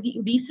is the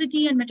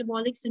obesity and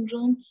metabolic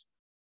syndrome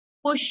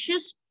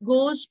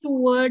goes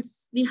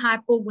towards the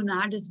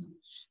hypogonadism.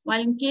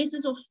 While in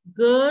cases of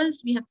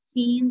girls, we have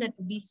seen that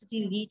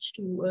obesity leads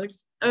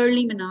towards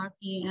early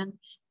menarche and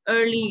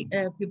early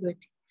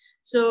puberty.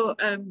 So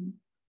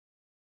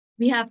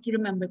we have to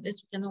remember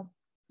this.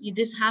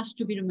 This has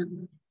to be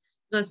remembered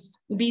because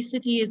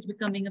obesity is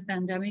becoming a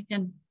pandemic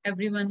and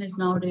everyone is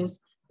nowadays,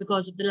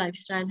 because of the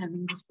lifestyle,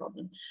 having this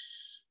problem.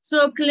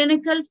 So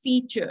clinical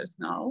features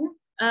now.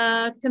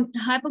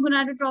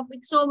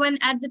 Hypogonadotropic. So when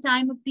at the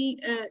time of the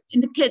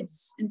in the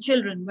kids and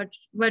children, what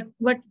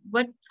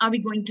are we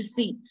going to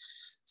see?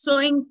 So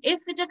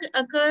if it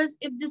occurs,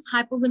 if this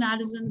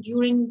hypogonadism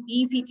during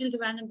the fetal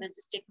development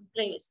is taking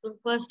place, the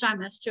first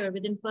trimester,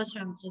 within first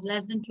trimester,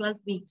 less than 12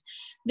 weeks,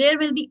 there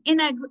will be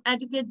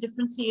inadequate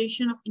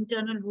differentiation of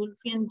internal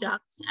Wolffian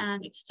ducts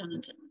and external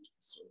genitals.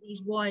 So these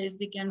boys,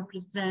 they can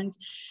present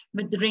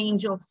with the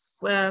range of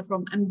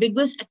from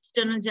ambiguous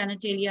external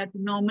genitalia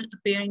to normal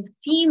appearing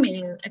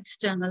female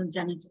external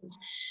genitals.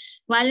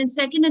 While in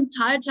second and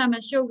third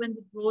trimester, when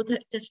the growth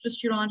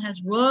testosterone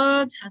has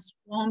worked, has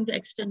formed the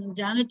external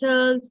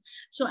genitals.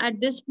 So at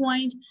this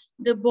point,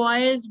 the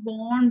boys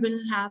born will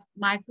have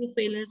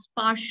microphallus,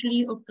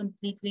 partially or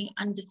completely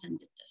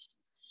undescended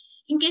testes.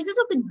 In cases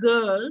of the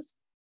girls,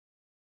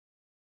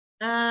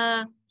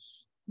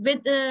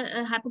 with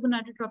the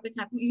hypogonadotropic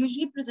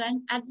usually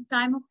present at the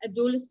time of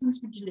adolescence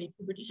with delayed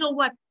puberty.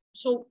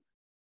 So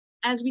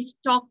as we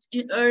talked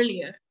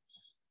earlier,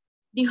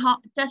 the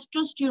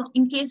testosterone,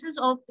 in cases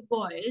of the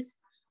boys,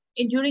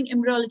 during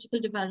embryological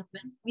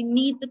development, we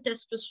need the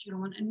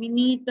testosterone and we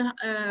need the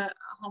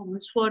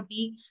hormones for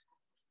the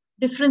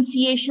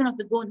differentiation of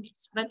the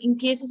gonads. But in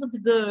cases of the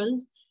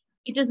girls,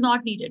 it is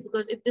not needed,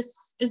 because if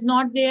this is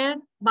not there,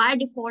 by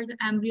default, the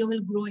embryo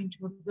will grow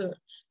into a girl.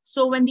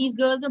 So when these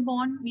girls are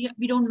born,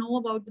 we don't know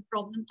about the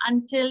problem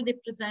until they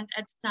present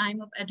at the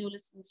time of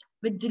adolescence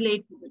with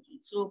delayed puberty.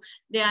 So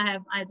they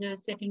have either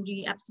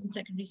absent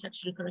secondary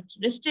sexual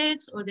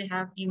characteristics, or they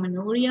have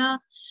amenorrhea.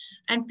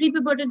 And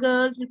prepubertal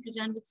girls will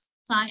present with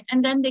signs,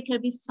 and then there can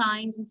be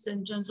signs and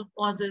symptoms of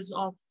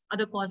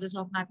other causes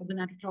of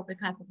hypogonadotropic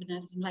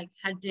hypogonadism, like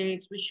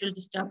headaches, visual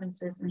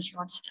disturbances, and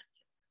short stature.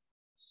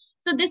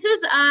 So this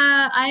is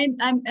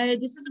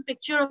this is a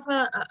picture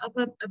of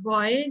a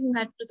boy who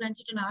had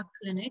presented in our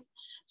clinic.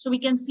 So we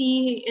can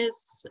see he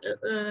is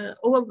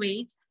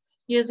overweight.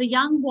 He is a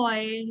young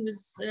boy. He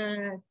was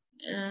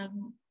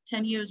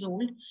 10 years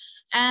old,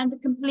 and the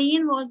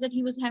complaint was that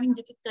he was having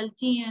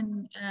difficulty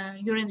in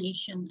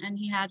urination, and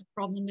he had a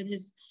problem with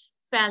his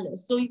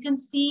phallus. So you can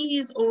see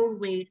he's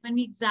overweight. When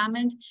we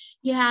examined,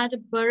 he had a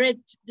Barrett.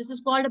 This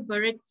is called a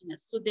Barrett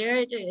penis. So there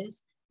it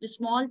is. The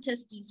small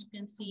testes, you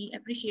can see,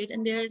 appreciate,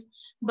 and there's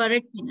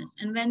Barrett penis.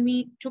 And when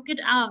we took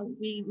it out,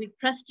 we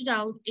pressed it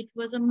out, it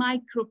was a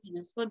micro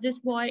penis. For this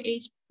boy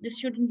age, this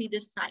shouldn't be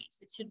this size.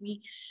 It should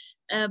be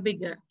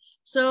bigger.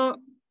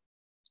 So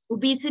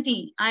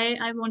obesity,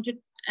 I wanted,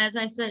 as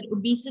I said,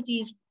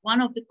 obesity is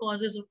one of the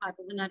causes of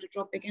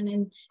hypogonadotropic, and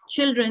in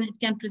children, it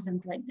can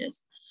present like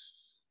this.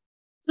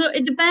 So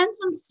it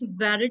depends on the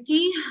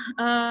severity,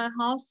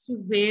 how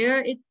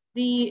severe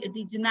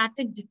the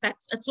genetic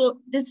defects. So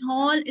this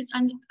whole is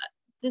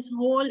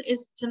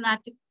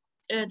genetic.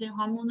 The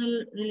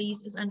hormonal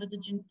release is under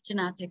the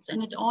genetics,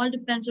 and it all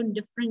depends on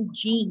different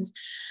genes.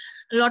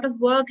 A lot of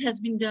work has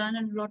been done,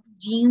 and a lot of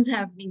genes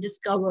have been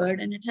discovered,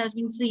 and it has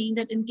been seen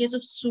that in case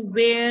of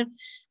severe,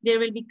 there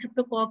will be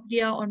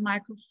cryptococcia or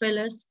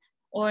microphallus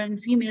or in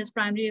females,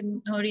 primary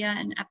amenorrhea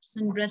and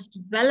absent breast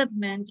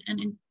development, and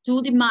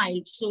into the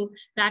mild. So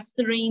that's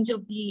the range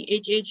of the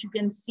HH you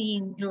can see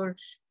in your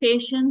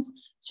patients.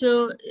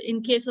 So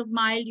in case of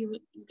mild, you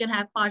can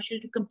have partial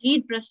to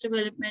complete breast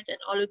development and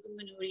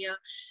oligomenorrhea,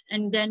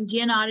 and then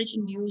GnRH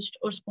induced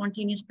or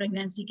spontaneous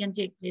pregnancy can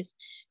take place.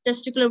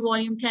 Testicular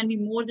volume can be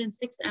more than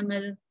 6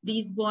 ml.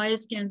 These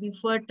boys can be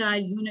fertile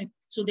eunuch,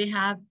 so they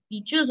have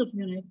features of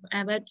eunuch,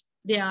 but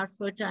they are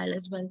fertile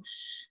as well.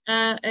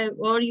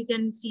 Or you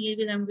can see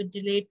them with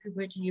delayed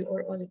puberty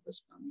or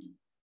oligospermia.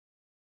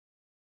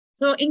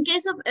 So in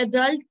case of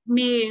adult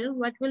male,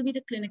 what will be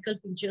the clinical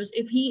features?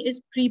 If he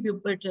is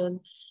prepubertal,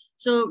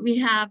 so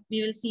we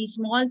will see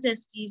small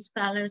testes,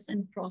 phallus,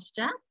 and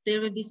prostate.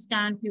 There will be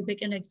scant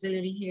pubic and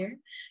axillary hair,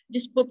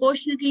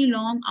 disproportionately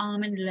long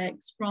arm and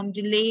legs from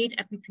delayed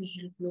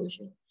epiphyseal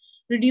closure,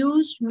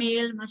 reduced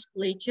male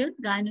musculature,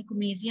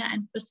 gynecomastia,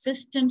 and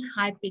persistent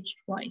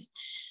high-pitched voice.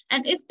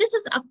 And if this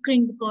is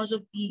occurring because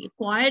of the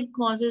acquired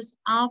causes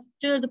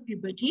after the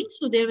puberty,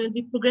 so there will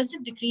be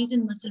progressive decrease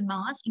in muscle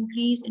mass,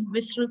 increase in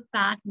visceral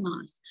fat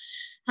mass,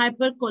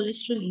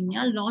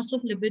 hypercholesterolemia, loss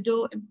of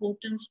libido,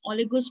 impotence,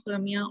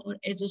 oligospermia, or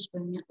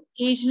azoospermia.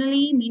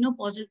 Occasionally,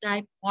 menopausal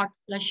type hot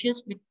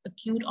flushes with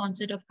acute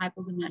onset of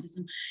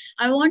hypogonadism.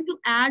 I want to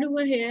add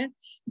over here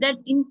that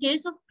in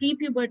case of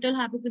prepubertal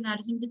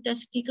hypogonadism, the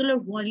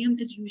testicular volume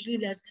is usually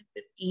less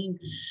than 15.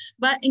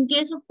 But in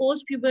case of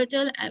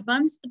postpubertal,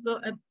 once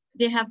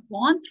they have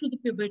gone through the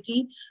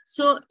puberty,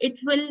 so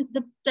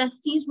the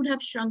testes would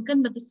have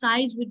shrunken, but the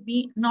size would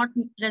be not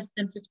less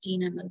than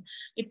 15 ml.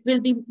 It will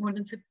be more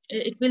than 50,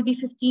 it will be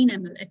 15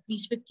 ml, at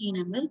least 15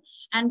 ml,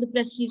 and the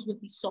testes will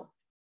be soft.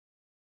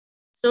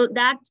 So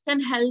that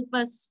can help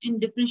us in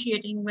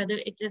differentiating whether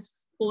it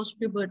is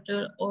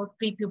postpubertal or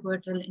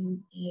prepubertal.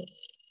 In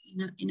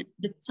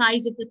the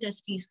size of the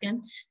testes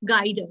can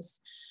guide us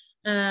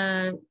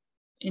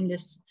in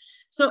this.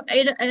 So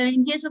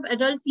in case of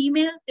adult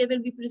females, they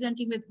will be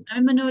presenting with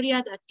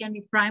amenorrhea. That can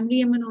be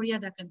primary amenorrhea,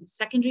 that can be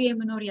secondary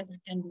amenorrhea, that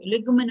can be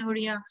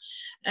oligomenorrhea,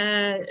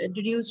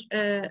 reduced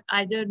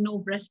either no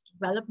breast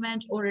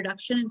development or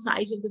reduction in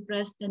size of the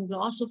breast, and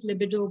loss of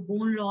libido,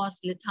 bone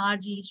loss,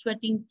 lethargy,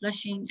 sweating,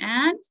 flushing,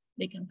 and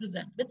they can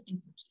present with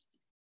infertility.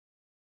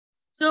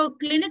 So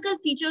clinical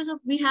features of,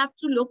 we have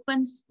to look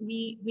once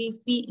we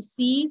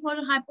see for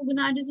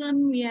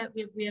hypogonadism, we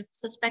are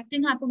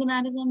suspecting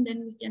hypogonadism,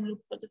 then we can look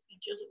for the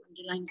features of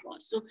underlying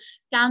cause. So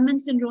Kallmann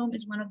syndrome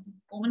is one of the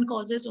common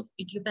causes of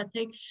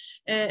idiopathic.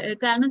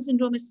 Kallmann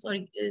syndrome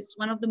is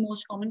one of the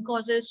most common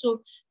causes.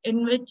 So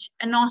in which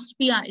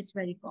anosmia is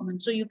very common.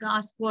 So you can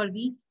ask for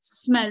the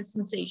smell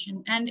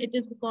sensation, and it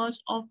is because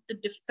of the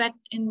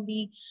defect in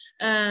the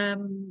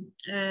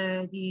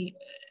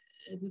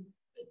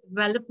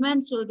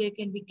development. So there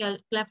can be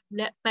cleft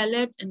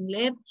palate and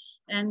lip,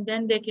 and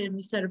then there can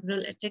be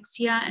cerebral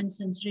ataxia and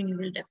sensory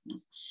neural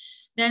deafness.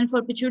 Then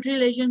for pituitary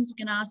lesions, you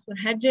can ask for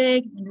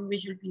headache and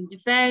visual field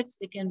defects.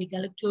 There can be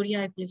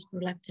galactorrhea if there's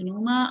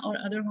prolactinoma or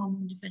other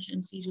hormone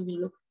deficiencies we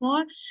will look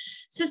for.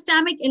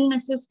 Systemic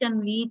illnesses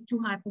can lead to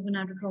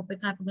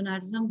hypogonadotropic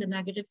hypogonadism, the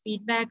negative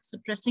feedback,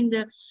 suppressing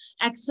the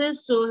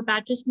axis. So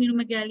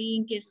hepatosplenomegaly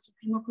in cases of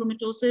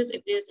hemochromatosis.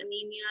 If there's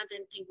anemia,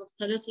 then think of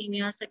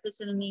thalassemia, sickle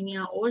cell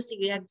anemia, or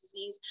celiac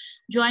disease.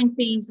 Joint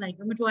pains like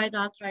rheumatoid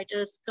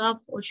arthritis,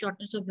 cough or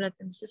shortness of breath,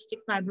 and cystic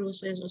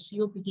fibrosis or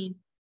COPD.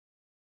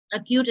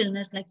 Acute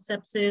illness like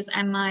sepsis,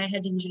 MI,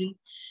 head injury,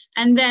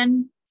 and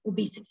then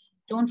obesity.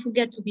 Don't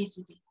forget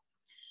obesity.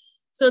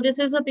 So this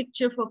is a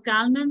picture for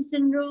Kallmann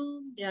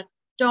syndrome. They are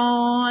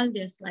tall,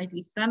 they're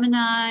slightly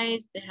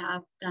feminized, they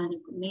have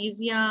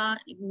gynecomastia.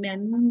 In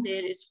men,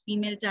 there is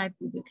female type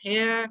pubic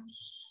hair,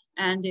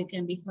 and there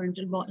can be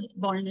frontal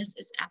baldness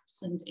is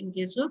absent in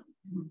case of.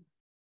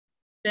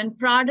 Then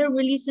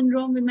Prader-Willi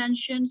syndrome we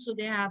mentioned. So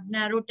they have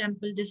narrow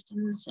temple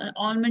distance,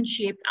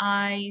 almond-shaped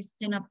eyes,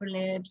 thin upper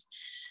lips,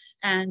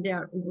 and they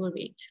are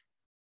overweight.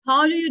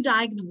 How do you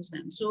diagnose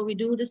them? So we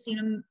do the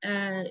serum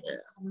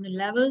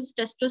levels.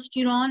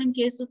 Testosterone in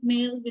case of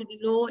males will be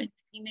low, in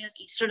females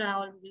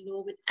estradiol will be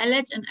low, with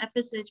LH and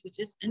FSH,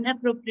 which is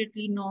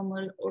inappropriately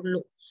normal or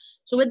low.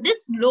 So with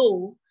this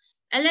low,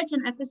 LH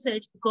and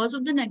FSH, because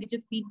of the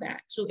negative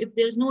feedback, so if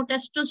there's no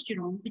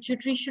testosterone,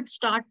 pituitary should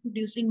start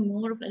producing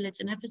more of LH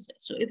and FSH.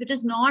 So if it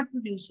is not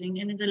producing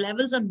and if the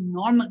levels are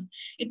normal,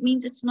 it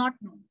means it's not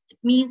normal. It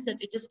means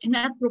that it is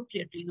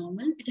inappropriately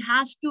normal. It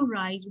has to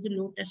rise with the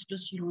low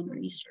testosterone or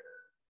estrogen.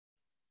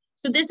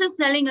 So this is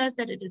telling us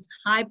that it is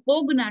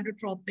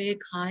hypogonadotropic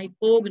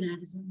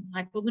hypogonadism.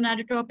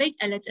 Hypogonadotropic,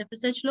 LH,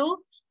 FSH low,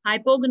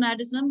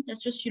 hypogonadism,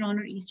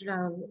 testosterone or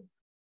estradiol low.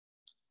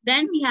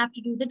 Then we have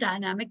to do the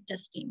dynamic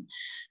testing.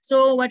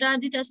 So what are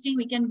the testing?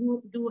 We can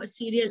do a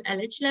serial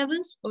LH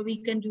levels, or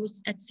we can do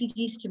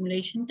HCG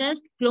stimulation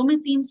test,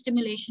 clomiphene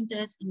stimulation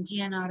test, and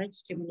GnRH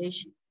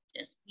stimulation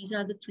test. These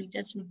are the 3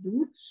 tests we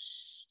do.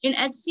 In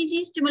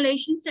HCG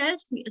stimulation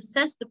test, we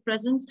assess the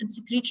presence and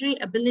secretory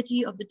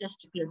ability of the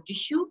testicular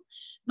tissue.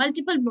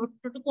 Multiple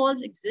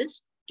protocols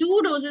exist.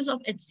 2 doses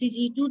of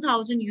HCG,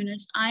 2000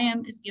 units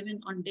IM is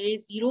given on day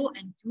 0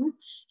 and 2.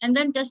 And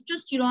then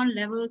testosterone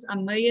levels are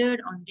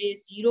measured on day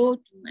 0,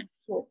 2, and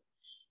 4.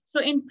 So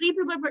in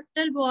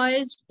prepubertal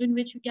boys in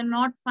which we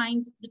cannot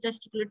find the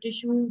testicular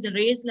tissue, the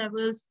raised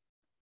levels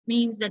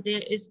means that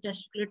there is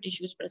testicular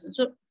tissues present.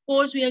 So of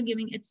course we are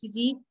giving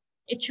HCG.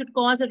 It should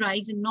cause a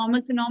rise in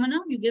normal phenomena.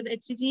 You give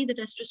HCG, the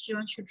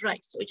testosterone should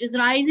rise. So it is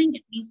rising,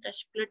 it means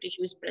testicular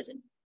tissue is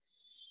present.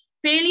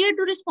 Failure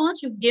to respond,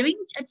 you're giving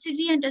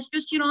HCG and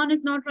testosterone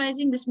is not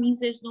rising, this means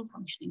there's no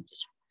functioning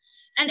tissue.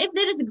 And if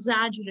there is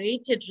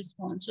exaggerated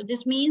response, so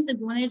this means the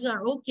gonads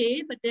are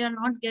okay, but they are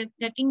not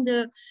getting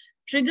the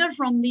trigger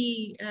from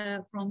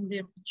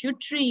their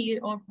pituitary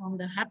or from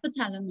the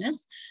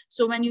hypothalamus.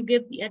 So when you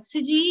give the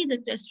HCG, the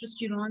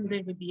testosterone,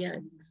 there will be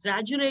an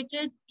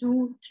exaggerated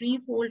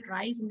 2-3-fold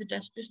rise in the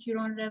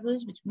testosterone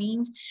levels, which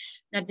means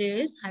that there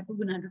is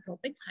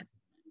hypogonadotropic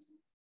hypogonadism.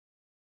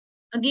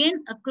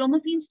 Again, a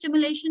clomiphene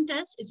stimulation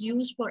test is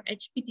used for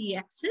HPT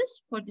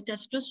axis for the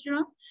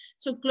testosterone.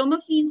 So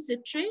clomiphene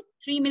citrate,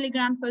 3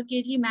 milligram per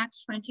kg,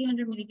 max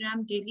 2000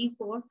 milligram daily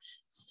for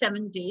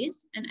 7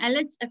 days. And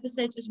LH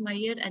FSH is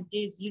measured at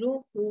day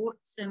 0, 4,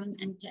 7,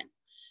 and 10.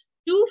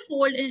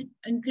 2-fold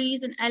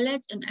increase in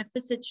LH and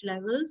FSH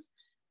levels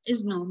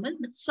is normal,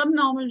 but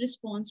subnormal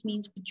response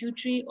means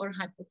pituitary or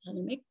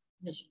hypothalamic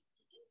lesion.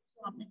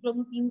 So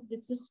clomiphene,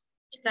 this is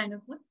kind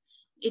of what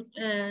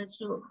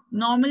so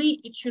normally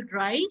it should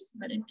rise,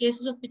 but in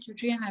cases of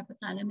pituitary and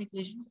hypothalamic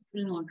lesions, it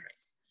will not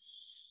rise.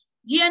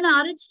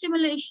 GnRH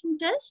stimulation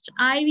test,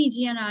 IV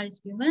GnRH is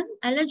given.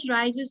 LH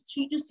rises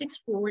 3 to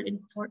 6-fold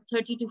in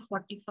 30 to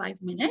 45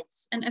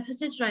 minutes, and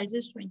FSH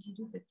rises 20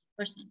 to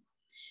 50%.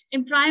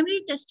 In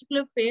primary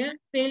testicular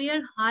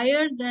failure,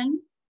 higher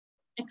than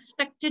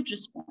expected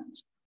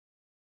response.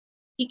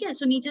 Okay,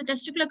 so नीचे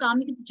testicular काम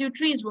the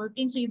pituitary is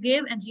working, so you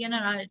give and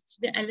GnRH,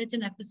 the LH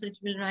and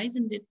FSH will rise,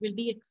 and it will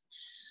be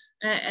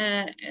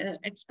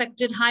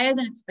expected, higher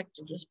than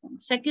expected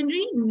response.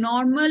 Secondary,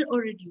 normal or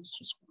reduced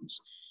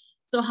response.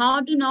 So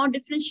how to now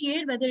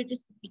differentiate whether it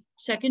is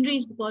secondary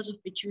is because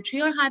of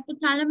pituitary or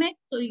hypothalamic?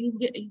 So we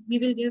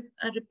will give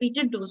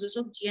repeated doses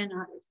of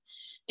GnRH.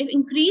 If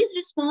increased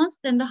response,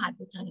 then the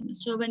hypothalamus.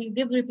 So when you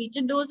give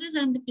repeated doses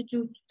and the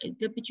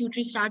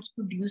pituitary starts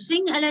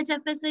producing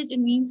LH-FSH, it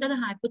means that the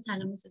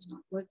hypothalamus is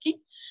not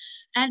working.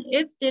 And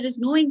if there is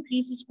no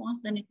increased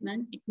response, then it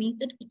means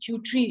that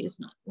pituitary is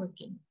not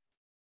working.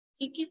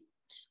 Okay.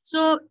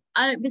 So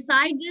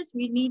beside this,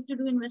 we need to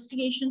do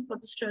investigation for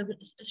the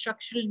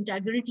structural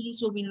integrity.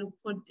 So we do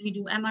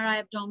MRI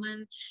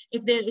abdomen.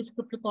 If there is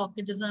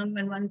cryptococcydism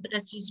and one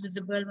testis is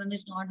visible, one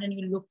is not, and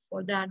you look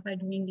for that by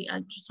doing the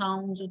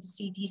ultrasounds or the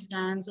CT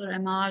scans or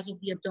MRs of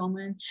the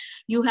abdomen.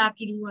 You have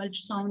to do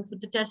ultrasound for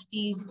the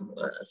testes,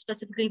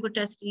 specifically for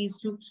testes,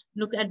 to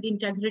look at the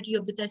integrity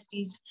of the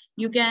testes.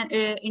 You can,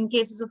 in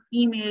cases of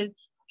female,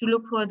 to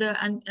look for the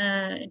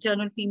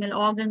internal female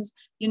organs,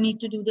 you need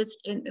to do this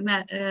in the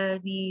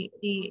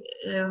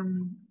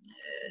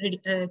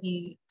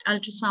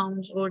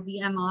ultrasounds or the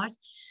MRs.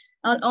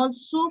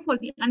 Also for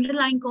the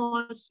underlying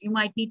cause, you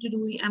might need to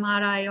do the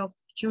MRI of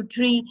the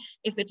pituitary,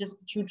 if it is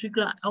pituitary,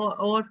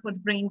 or for the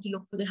brain to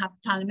look for the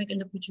hypothalamic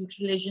and the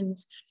pituitary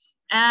lesions.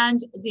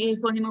 And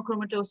for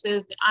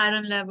hemochromatosis, the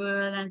iron level,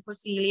 and for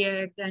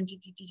celiac, the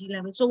anti-TTG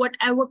level. So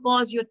whatever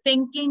cause you're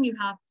thinking, you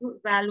have to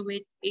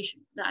evaluate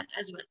patients that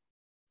as well.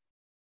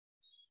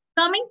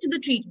 Coming to the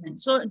treatment.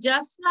 So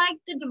just like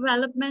the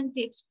development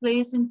takes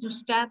place in 2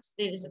 steps,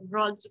 there is a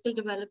neurological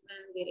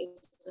development, there is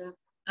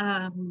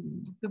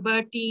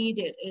puberty,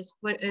 there is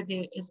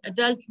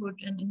adulthood,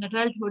 and in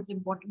adulthood, the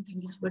important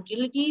thing is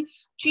fertility.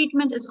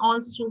 Treatment is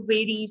also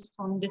varies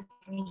from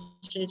different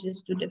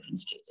stages to different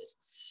stages.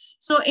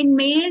 So in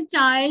male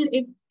child,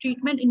 if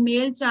treatment in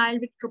male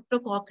child with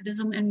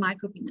cryptococcydism and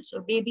micropenis,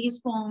 so baby is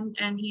formed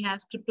and he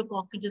has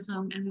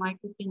cryptococcydism and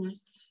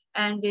micropenis,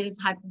 and there is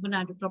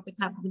hypogonadotropic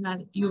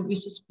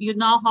hypogonadism. You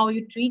know how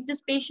you treat this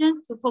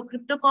patient. So for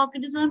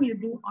cryptococcydism, you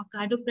do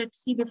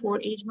orchidopraxy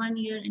before age 1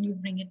 year and you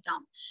bring it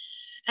down.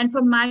 And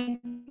for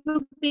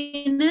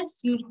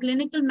micropenis, your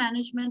clinical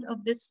management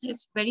of this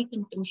is very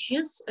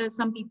contentious.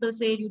 Some people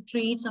say you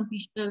treat, some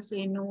people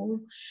say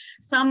no.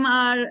 Some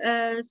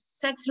are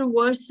sex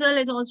reversal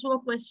is also a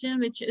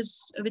question which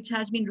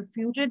has been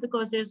refuted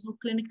because there's no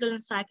clinical,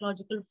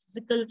 psychological,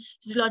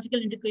 physiological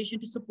indication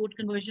to support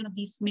conversion of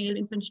these male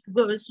infants to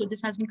girls. So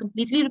this has been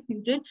completely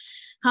refuted.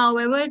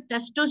 However,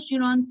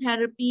 testosterone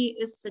therapy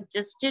is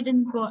suggested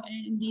in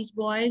these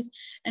boys,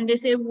 and they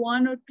say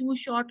 1 or 2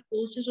 short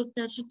courses of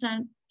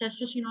testosterone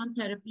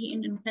therapy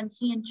in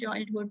infancy and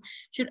childhood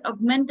should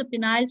augment the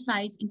penile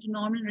size into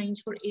normal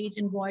range for age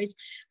in boys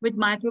with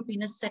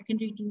micropenis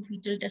secondary to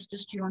fetal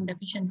testosterone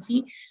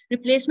deficiency.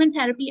 Replacement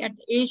therapy at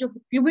the age of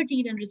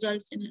puberty then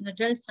results in an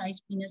adult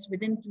sized penis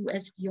within 2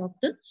 st of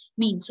the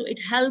mean. So it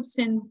helps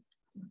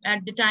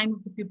at the time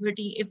of the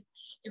puberty if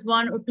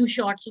 1 or 2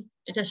 shots of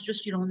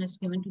testosterone is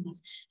given to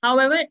these.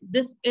 However,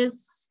 this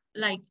is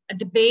like a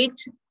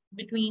debate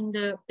between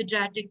the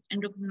pediatric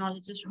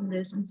endocrinologists on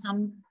this, and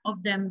some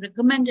of them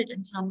recommend it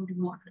and some do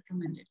not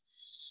recommend it.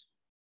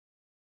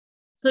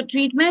 So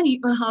treatment,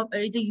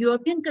 the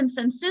European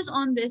consensus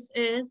on this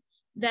is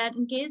that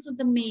in case of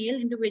the male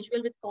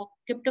individual with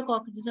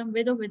cryptococcusism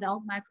with or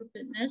without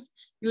micropenis,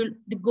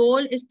 the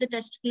goal is the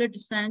testicular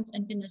descent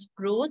and penis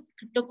growth.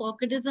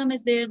 Cryptococcusism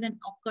is there, then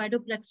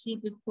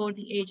oxidoplexy before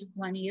the age of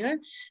 1 year.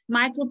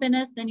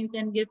 Micropenis, then you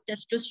can give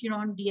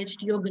testosterone,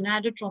 DHT, or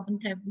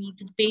gonadotropin therapy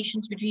to the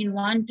patients between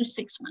 1 to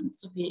 6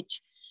 months of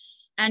age.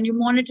 And you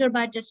monitor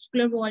by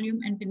testicular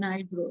volume and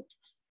penile growth.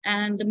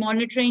 And the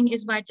monitoring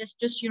is by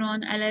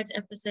testosterone, LH,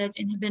 FSH,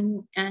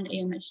 inhibin, and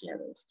AMH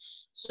levels.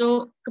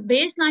 So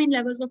baseline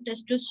levels of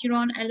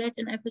testosterone, LH,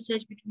 and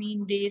FSH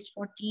between days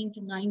 14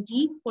 to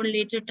 90 for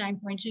later time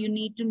points. So you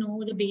need to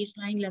know the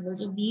baseline levels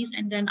of these.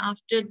 And then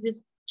after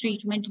this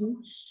treatment, you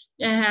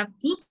have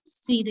to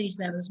see these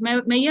levels.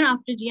 Measure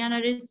after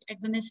GnRH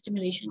agonist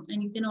stimulation.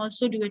 And you can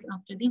also do it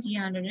after the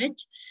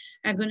GnRH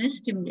agonist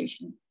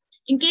stimulation.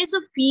 In case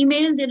of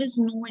female, there is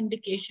no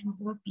indication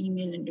for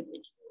female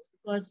individuals,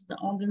 because the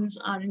organs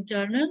are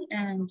internal,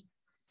 and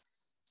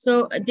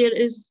so there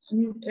is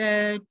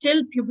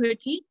till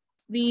puberty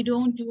we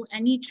don't do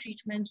any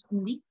treatment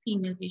in the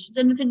female patients,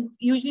 and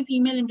usually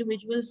female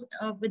individuals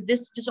with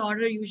this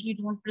disorder usually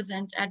don't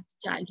present at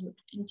childhood.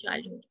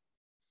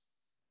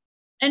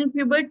 And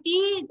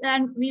puberty,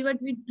 then what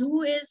we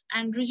do is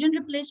androgen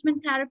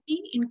replacement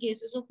therapy in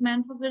cases of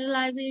men for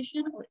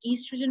virilization, or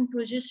estrogen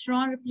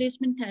progesterone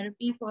replacement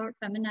therapy for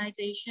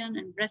feminization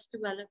and breast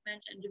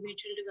development,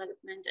 endometrial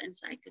development, and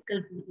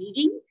cyclical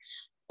bleeding.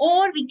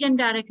 Or we can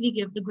directly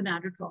give the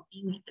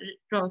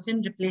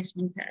gonadotropin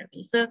replacement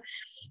therapy. So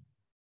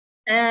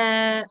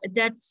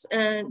that's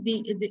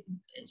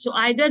so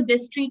either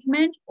this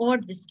treatment or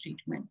this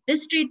treatment.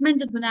 This treatment,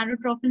 the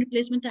gonadotropin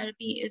replacement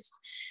therapy, is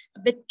a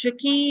bit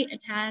tricky.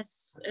 It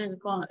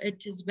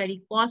is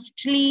very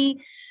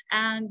costly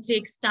and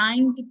takes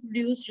time to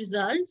produce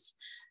results.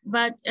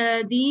 But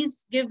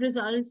these give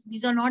results.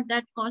 These are not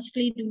that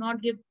costly. Do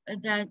not give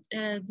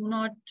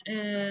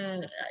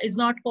is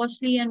not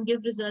costly and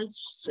give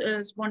results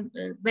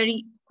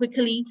very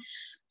quickly.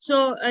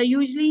 So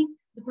usually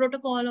the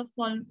protocol of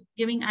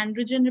giving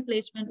androgen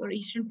replacement or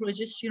estrogen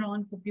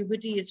progesterone for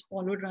puberty is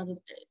followed.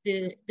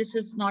 This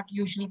is not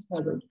usually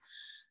followed,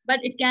 but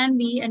it can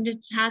be, and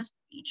it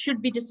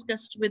should be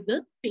discussed with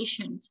the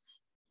patient.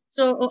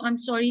 So I'm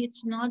sorry,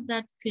 it's not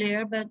that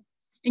clear, but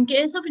in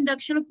case of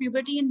induction of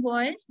puberty in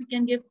boys, we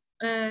can give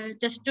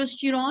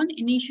testosterone,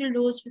 initial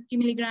dose 50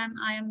 milligram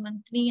IM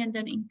monthly, and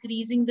then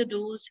increasing the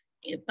dose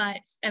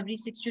by every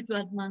 6 to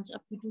 12 months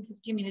up to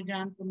 250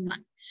 milligram per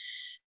month.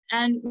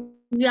 And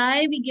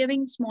why we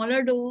giving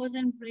smaller dose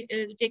and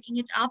taking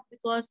it up?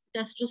 Because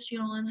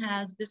testosterone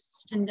has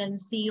this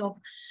tendency of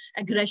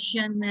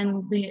aggression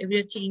and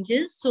behavior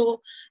changes. So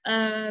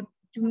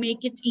to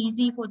make it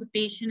easy for the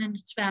patient and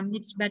its family,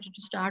 it's better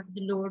to start with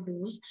the lower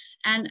dose.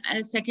 And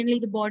secondly,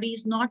 the body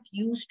is not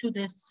used to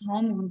this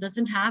hormone,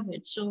 doesn't have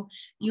it. So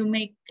you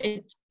make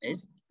it,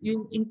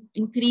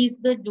 increase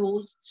the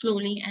dose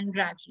slowly and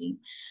gradually.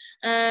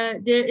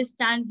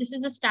 This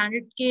is a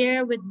standard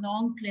care with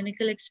long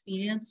clinical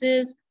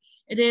experiences.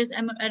 It is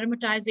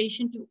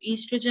aromatization to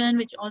estrogen,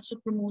 which also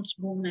promotes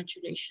bone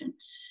maturation.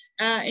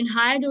 In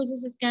higher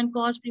doses, it can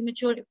cause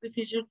premature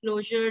epiphyseal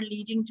closure,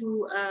 leading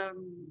to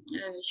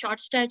short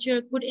stature.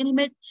 It could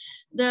inhibit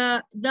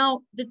the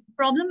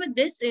problem with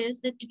this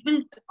is that it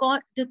will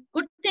cause, the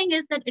good thing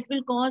is that it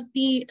will cause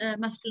the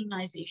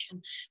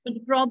masculinization, but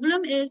the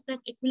problem is that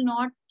it will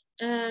not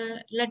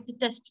let the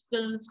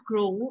testicles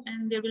grow,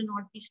 and there will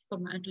not be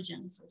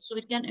spermatogenesis. So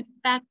it can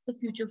impact the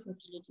future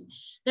fertility.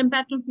 The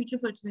impact on future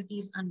fertility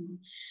is unknown.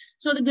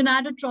 So the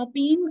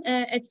gonadotropin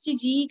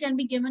HCG can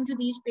be given to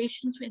these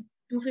patients with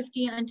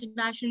 250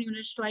 international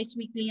units twice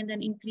weekly, and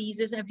then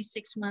increases every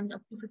 6 months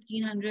up to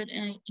 1500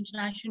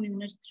 international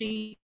units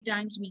 3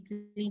 times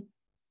weekly.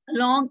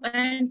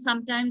 And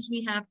sometimes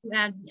we have to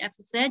add the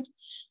FSH.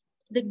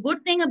 The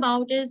good thing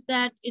about is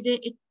that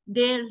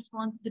they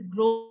respond to the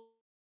growth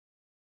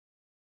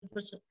for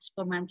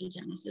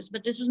spermatogenesis,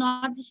 but this is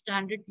not the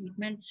standard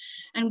treatment,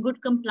 and good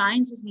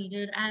compliance is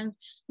needed, and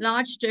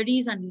large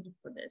studies are needed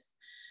for this.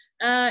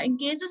 In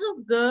cases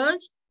of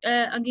girls,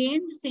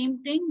 again, the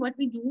same thing. What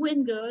we do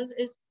in girls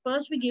is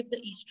first we give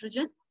the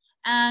estrogen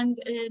and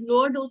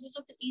lower doses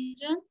of the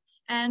estrogen,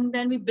 and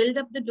then we build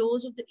up the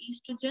dose of the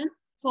estrogen,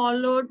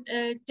 followed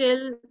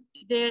till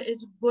there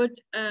is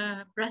good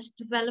breast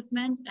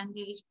development and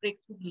there is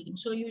breakthrough bleeding.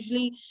 So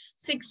usually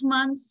 6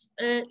 months,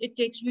 it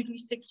takes usually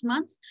 6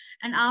 months.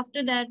 And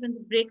after that, when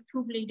the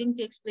breakthrough bleeding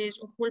takes place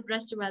or full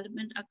breast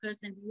development occurs,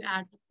 then you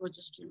add the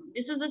progesterone.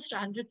 This is the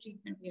standard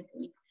treatment we are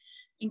doing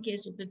in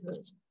case of the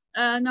girls.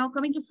 Now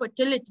coming to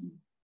fertility.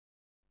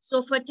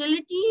 So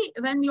fertility,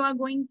 when you are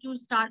going to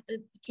start the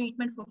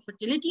treatment for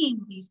fertility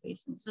in these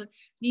patients, so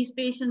these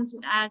patients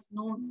as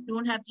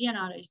don't have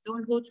GnRH,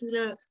 don't go through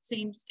the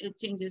same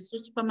changes. So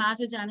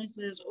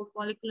spermatogenesis or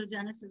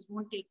folliculogenesis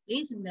won't take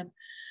place in them.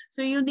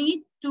 So we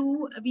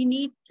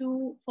need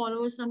to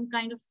follow some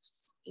kind of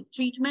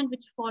treatment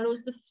which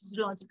follows the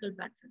physiological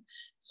pattern.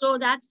 So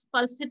that's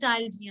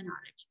pulsatile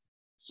GnRH.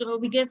 So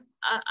we give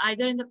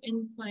either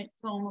in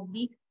form of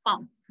the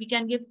pump. We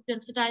can give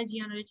pulsatile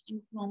GnRH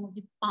in form of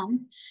the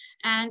pump,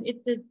 and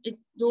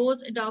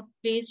those adopt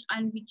based,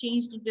 and we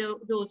change the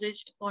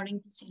dosage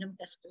according to serum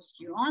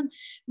testosterone.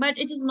 But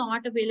it is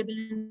not available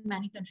in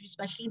many countries,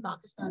 especially in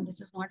Pakistan.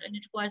 This is not, and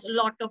it requires a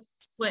lot of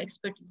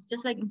expertise,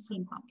 just like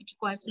insulin pump. It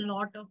requires a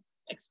lot of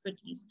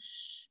expertise.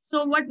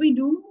 So what we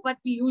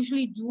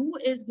usually do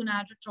is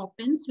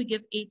gonadotropins. We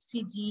give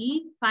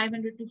HCG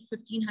 500 to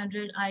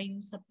 1500 IU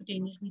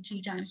subcutaneously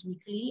 3 times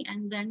weekly,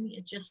 and then we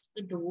adjust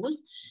the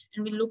dose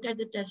and we look at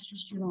the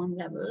testosterone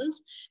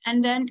levels.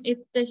 And then if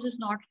this is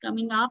not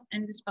coming up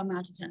and the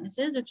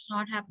spermatogenesis, if it's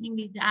not happening,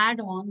 we add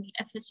on the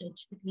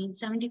FSH between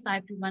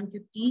 75 to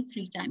 150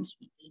 3 times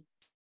weekly.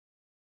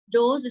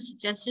 Dose is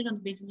suggested on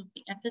the basis of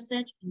the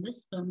FSH and the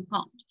sperm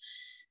count.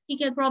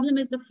 The problem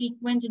is the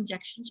frequent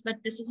injections,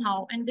 but this is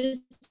how, and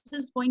this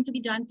is going to be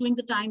done during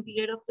the time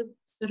period of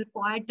the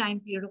required time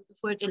period of the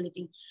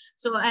fertility.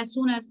 So as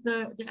soon as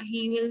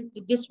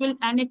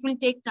it will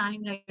take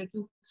time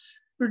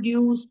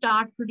to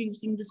start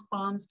producing the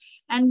sperms.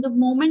 And the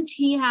moment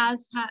he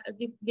has,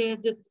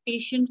 the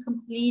patient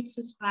completes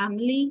his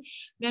family,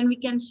 then we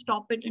can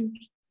stop it and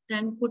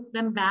then put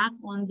them back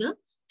on the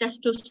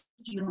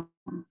testosterone.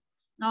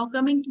 Now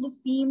coming to the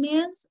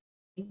females.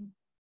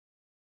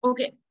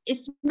 Okay,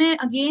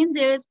 again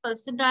there is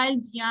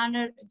pulsatile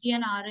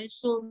GnRH,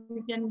 so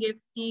we can give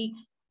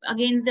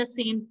the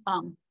same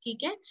pump,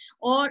 okay,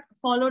 or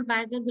followed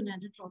by the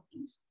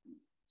gonadotropins.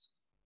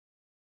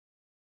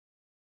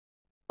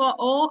 For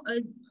all,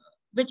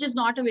 which is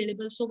not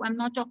available, so I'm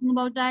not talking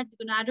about that. The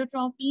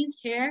gonadotropins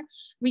here,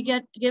 we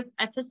give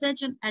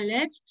FSH and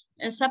LH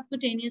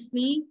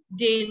subcutaneously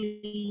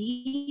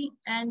daily,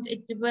 and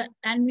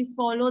we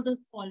follow the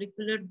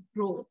follicular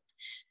growth.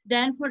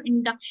 Then for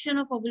induction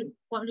of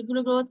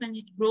follicular growth, when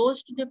it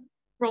grows to the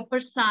proper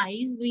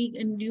size, we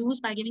induce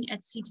by giving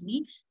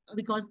HCG,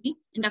 because the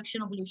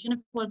induction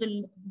ovulation.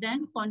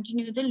 Then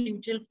continue the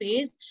luteal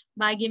phase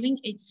by giving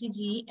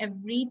HCG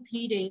every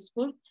 3 days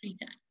for 3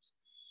 times.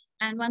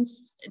 And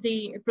once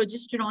the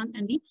progesterone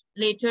and the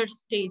later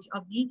stage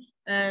of the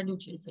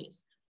luteal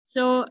phase.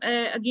 So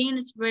again,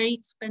 it's very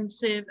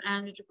expensive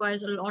and it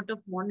requires a lot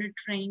of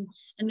monitoring,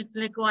 and it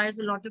requires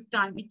a lot of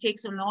time. It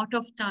takes a lot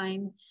of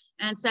time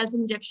and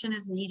self-injection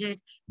is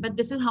needed. But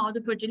this is how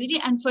the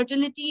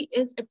fertility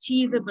is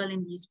achievable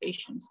in these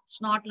patients.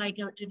 It's not like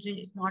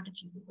it's not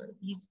achievable.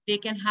 They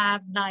can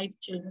have live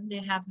children.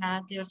 There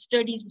are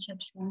studies which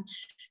have shown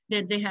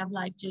that they have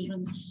live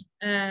children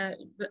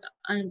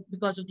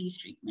because of these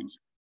treatments.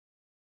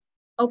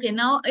 Okay,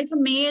 now if a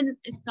male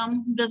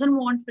doesn't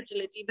want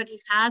fertility, but he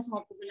has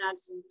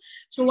hypogonadism,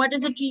 so what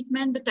is the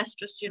treatment? The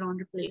testosterone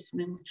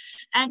replacement.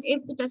 And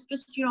if the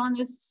testosterone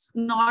is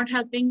not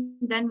helping,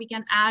 then we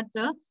can add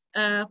the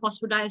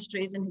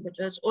phosphodiesterase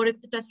inhibitors. Or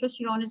if the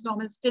testosterone is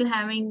normal, still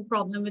having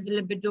problem with the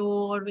libido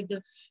or with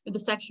the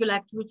sexual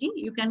activity,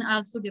 you can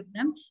also give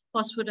them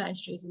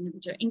phosphodiesterase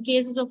inhibitor. In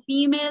cases of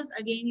females,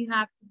 again, you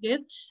have to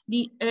give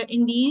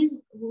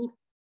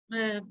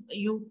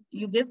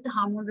you give the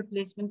hormone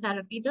replacement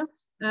therapy,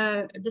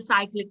 the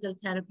cyclical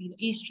therapy,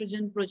 the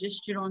estrogen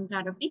progesterone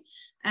therapy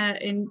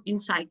in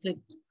cyclical,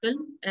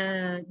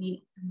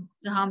 the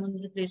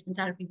hormone replacement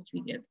therapy which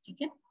we give.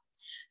 Okay,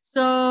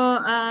 so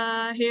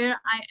here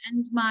I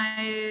end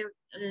my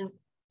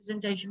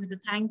presentation with a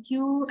thank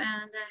you,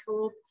 and I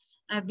hope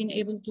I've been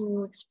able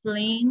to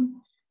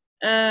explain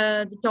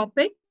the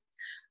topic.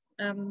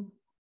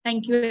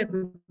 Thank you,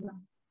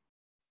 everyone.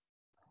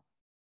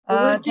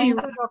 Over to you,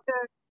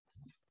 Dr.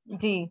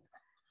 G.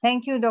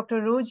 Thank you,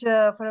 Dr. Urooj,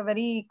 for a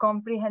very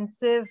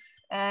comprehensive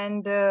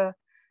and a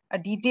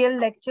detailed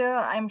lecture.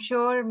 I'm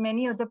sure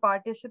many of the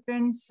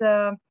participants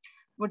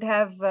would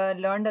have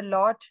learned a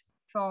lot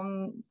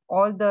from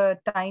all the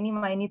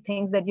tiny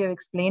things that you have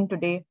explained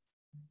today.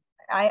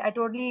 I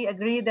totally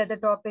agree that the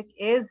topic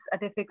is a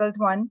difficult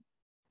one,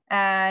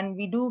 and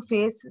we do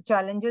face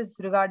challenges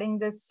regarding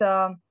this,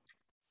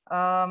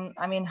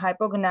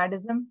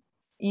 hypogonadism.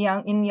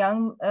 In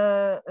young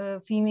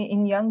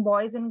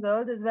boys and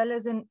girls as well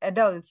as in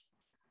adults.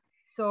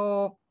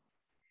 So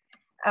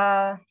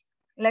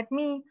let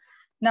me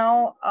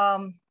now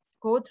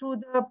go through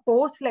the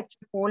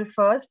post-lecture poll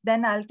first,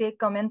 then I'll take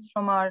comments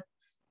from our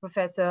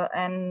professor,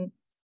 and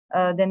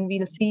then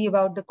we'll see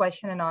about the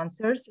question and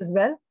answers as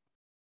well.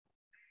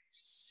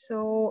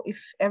 So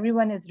if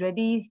everyone is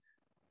ready,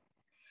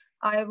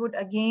 I would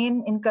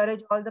again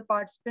encourage all the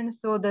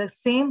participants. So the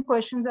same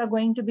questions are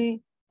going to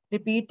be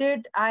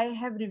repeated. I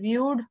have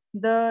reviewed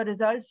the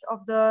results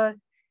of the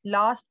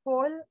last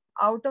poll.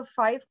 Out of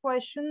 5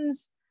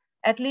 questions,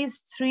 at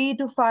least 3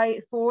 to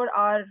 4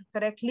 are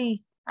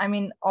correctly,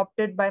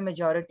 opted by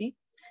majority,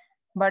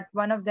 but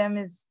one of them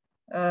is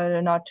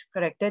not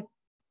corrected.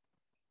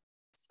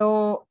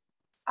 So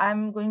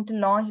I'm going to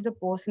launch the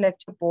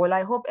post-lecture poll.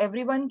 I hope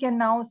everyone can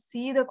now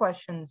see the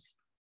questions.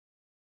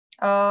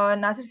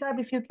 Nasir Saab,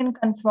 if you can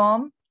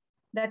confirm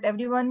that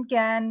everyone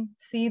can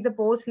see the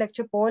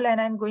post-lecture poll, and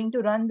I'm going to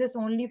run this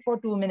only for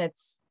 2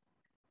 minutes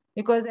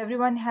because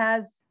everyone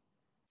has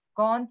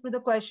gone through the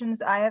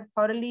questions. I have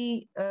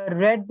thoroughly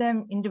read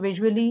them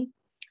individually.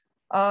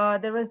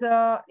 There was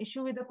a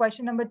issue with the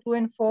question number 2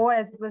 and 4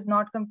 as it was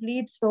not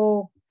complete,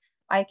 so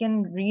I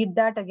can read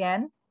that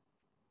again.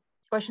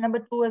 Question number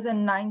 2 was a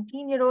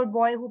 19-year-old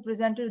boy who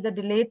presented with a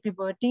delayed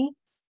puberty.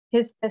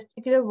 His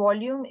testicular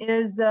volume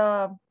is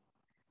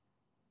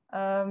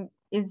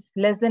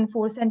less than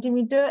 4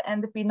 centimeter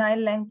and the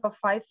penile length of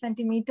 5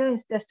 centimeter.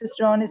 His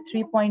testosterone is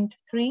 3.3,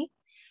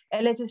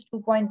 LH is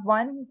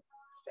 2.1,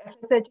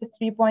 FSH is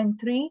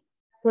 3.3,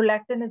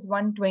 prolactin is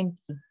 120,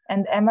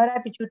 and the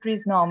MRI pituitary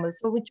is normal.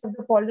 So which of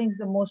the following is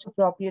the most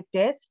appropriate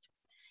test?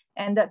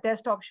 And the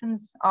test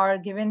options are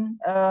given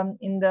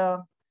in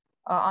the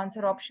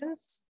answer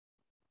options.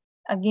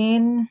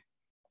 Again,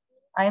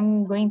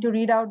 I'm going to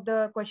read out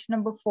the question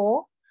number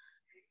 4.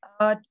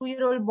 A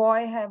 2-year-old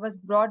boy was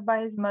brought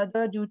by his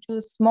mother due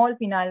to small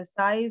penile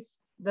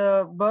size.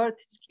 The birth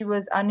history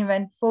was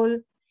uneventful.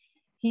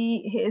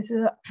 His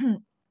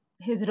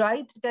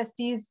right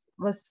testes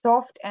was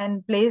soft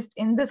and placed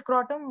in the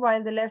scrotum,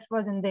 while the left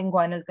was in the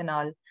inguinal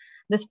canal.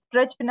 The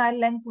stretch penile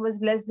length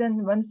was less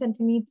than 1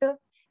 centimeter.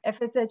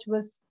 FSH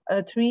was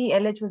 3,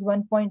 LH was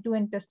 1.2,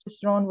 and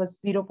testosterone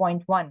was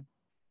 0.1.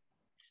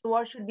 So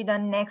what should be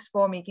done next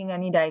for making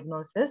any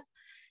diagnosis?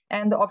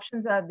 And the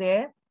options are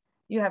there.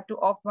 You have to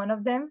opt one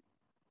of them.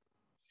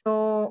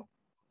 So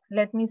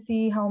let me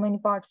see how many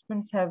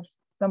participants have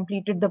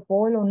completed the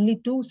poll. Only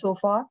 2 so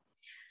far.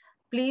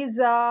 Please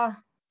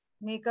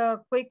make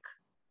a quick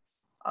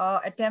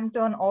attempt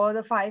on all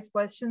the 5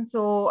 questions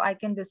so I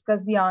can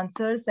discuss the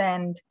answers,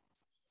 and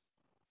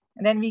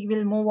then we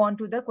will move on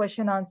to the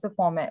question answer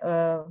format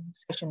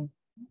session.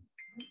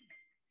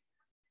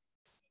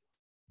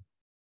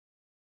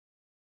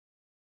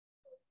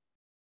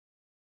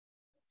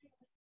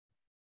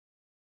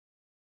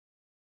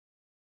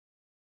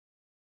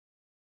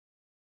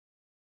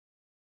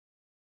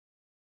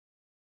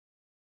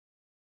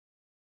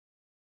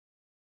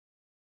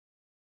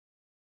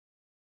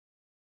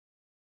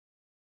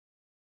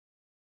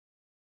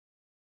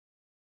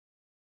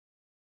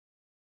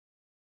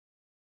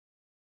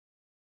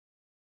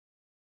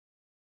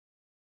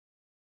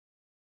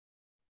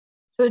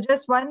 So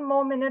just 1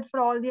 more minute for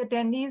all the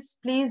attendees.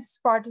 Please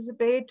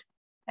participate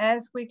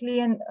as quickly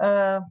and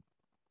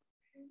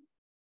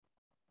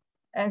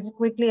as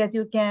quickly as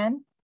you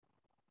can.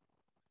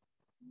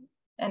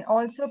 And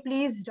also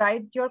please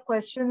write your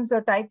questions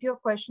or type your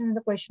question in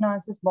the question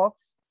answers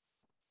box.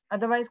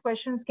 Otherwise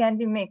questions can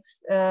be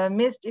missed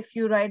if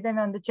you write them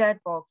on the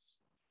chat box.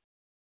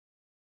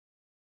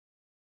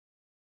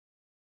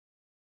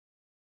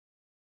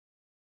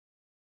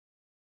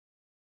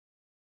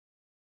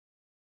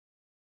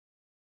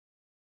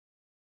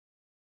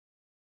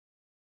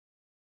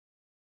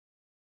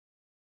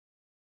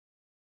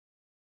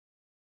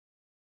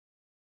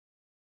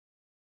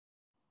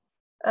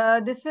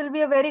 This will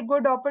be a very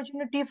good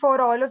opportunity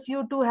for all of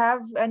you to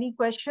have any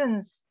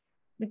questions,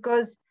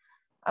 because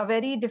a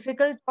very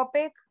difficult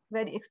topic,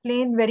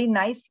 explained very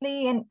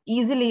nicely and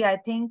easily. I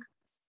think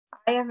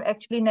I have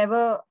actually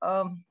never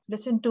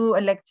listened to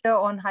a lecture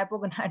on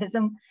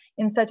hypogonadism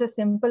in such a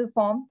simple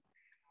form.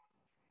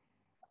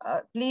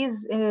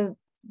 Please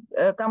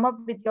come up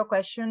with your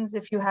questions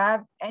if you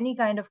have any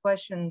kind of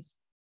questions.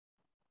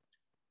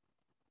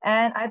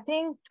 And I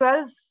think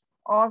 12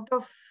 out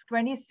of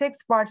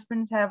 26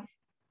 participants have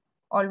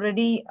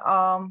already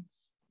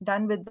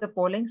done with the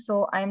polling.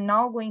 So I'm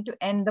now going to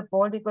end the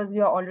poll because we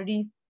are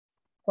already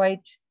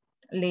quite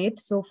late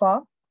so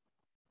far.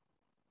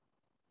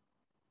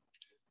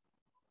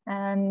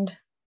 And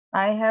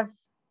I have,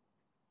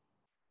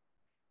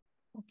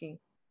 okay.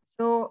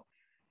 So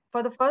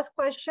for the first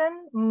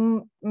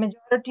question,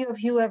 majority of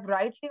you have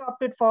rightly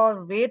opted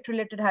for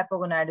weight-related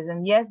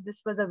hypogonadism. Yes,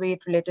 this was a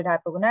weight-related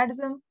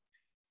hypogonadism.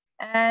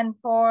 And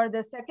for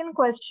the second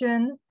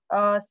question,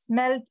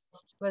 smell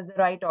test was the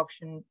right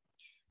option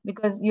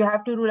because you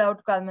have to rule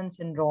out Kalman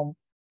syndrome.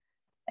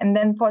 And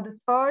then for the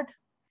third,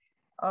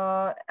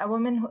 a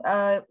woman,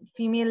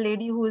 female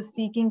lady who is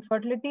seeking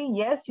fertility,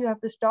 yes, you have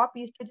to stop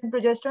estrogen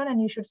progesterone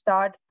and you should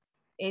start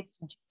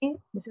HCG.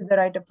 This is the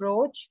right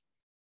approach.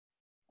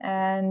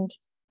 And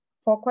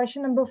for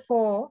question number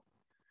 4,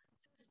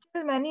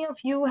 still many of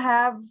you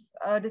have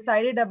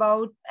decided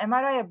about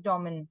MRI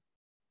abdomen,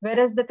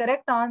 whereas the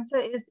correct answer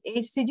is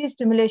HCG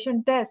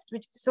stimulation test,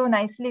 which is so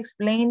nicely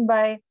explained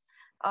by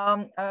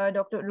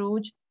Dr.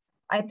 Urooj.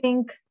 I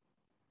think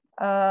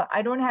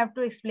I don't have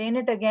to explain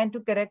it again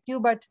to correct you,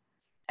 but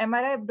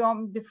MRI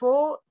abdomen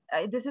before,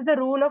 this is a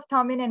rule of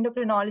thumb in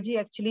endocrinology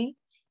actually.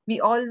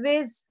 We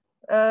always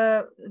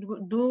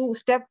do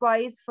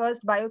stepwise,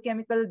 first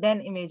biochemical,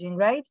 then imaging,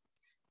 right?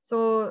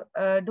 So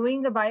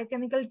doing the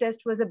biochemical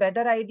test was a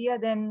better idea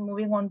than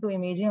moving on to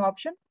imaging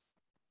option.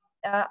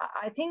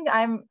 I think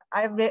I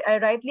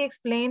rightly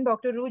explained.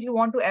 Dr. Urooj, you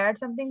want to add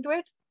something to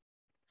it?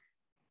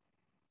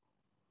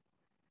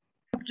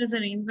 Dr.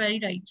 Zareen, very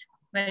right.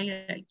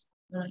 Very right.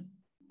 Right.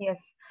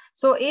 Yes.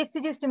 So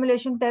HCG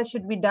stimulation test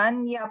should be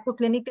done. ये आपको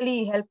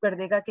clinically help कर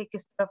देगा कि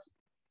किस तरफ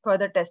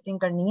further testing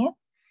करनी है.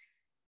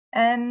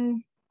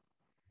 And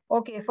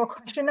okay, for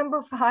question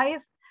number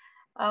 5,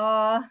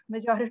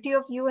 Majority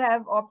of you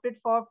have opted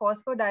for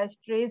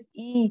phosphodiesterase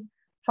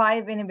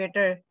E5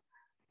 inhibitor.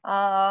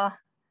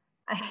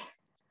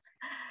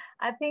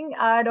 I think,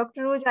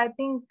 Dr. Urooj, I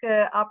think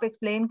आप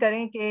explain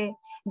करें कि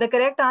the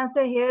correct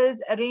answer here is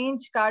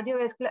arrange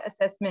cardiovascular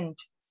assessment.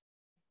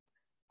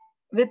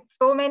 With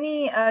so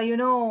many,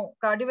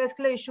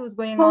 cardiovascular issues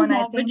going on,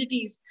 I think.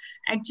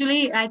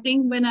 Actually, I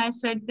think when I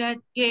said that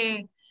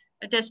के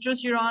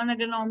testosterone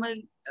अगर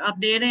normal आप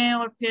दे रहे हैं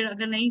और फिर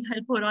अगर नहीं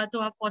हेल्प हो रहा तो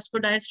आप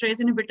phosphodiesterase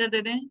inhibitor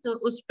दे दें, तो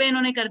उस पे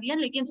इन्होंने कर दिया.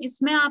 लेकिन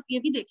इसमें आप ये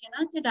भी देखें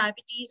ना कि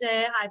डायबिटीज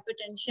है,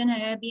 हाइपरटेंशन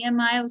है,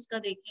 BMI उसका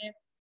देखें.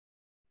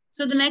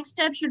 So the next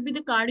step should be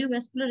the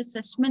cardiovascular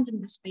assessment in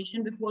this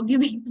patient before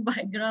giving the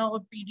Viagra or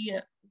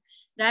PDA.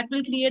 That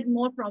will create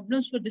more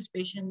problems for this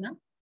patient. Na?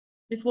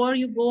 Before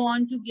you go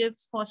on to give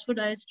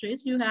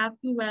phosphodiesterase, you have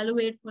to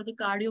evaluate for the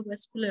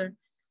cardiovascular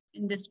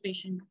in this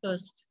patient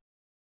first.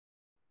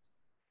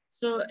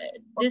 So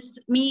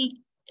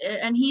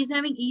and he's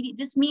having ED.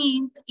 This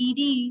means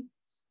ED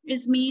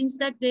means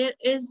that there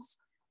is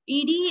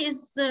ED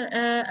is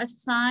a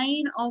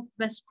sign of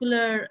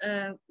vascular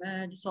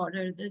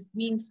disorder. That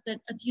means that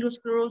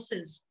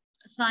atherosclerosis,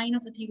 a sign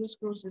of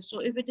atherosclerosis. So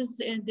if it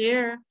is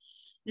there,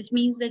 this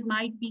means there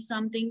might be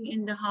something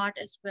in the heart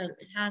as well.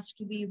 It has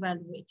to be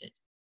evaluated.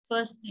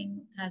 First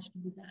thing has to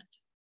be that.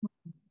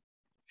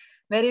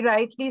 Very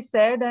rightly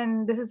said,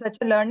 and this is such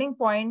a learning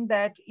point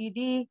that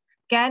ED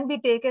can be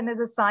taken as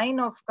a sign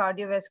of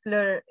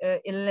cardiovascular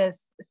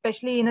illness,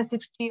 especially in a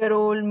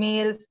 60-year-old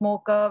male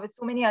smoker with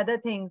so many other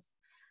things.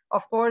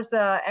 Of course,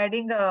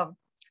 adding a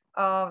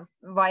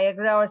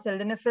Viagra or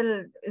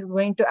sildenafil is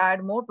going to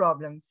add more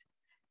problems.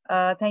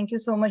 Thank you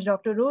so much,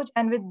 Dr. Urooj.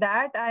 And with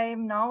that, I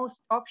am now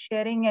stop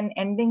sharing and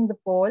ending the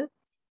poll.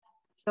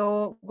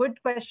 So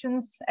good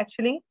questions,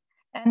 actually.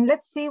 And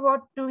let's see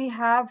what do we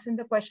have in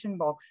the question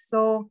box.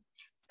 So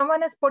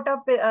someone has put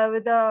up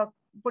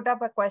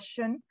a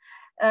question.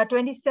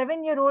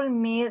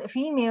 27-year-old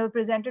female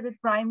presented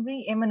with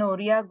primary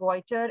amenorrhea,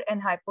 goiter,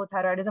 and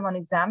hypothyroidism on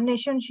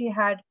examination. She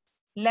had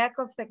lack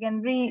of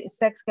secondary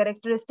sex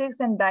characteristics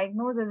and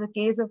diagnosed as a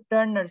case of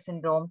Turner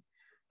syndrome.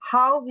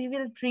 How we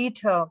will treat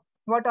her?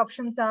 What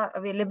options are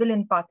available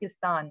in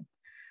Pakistan?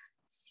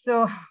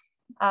 So,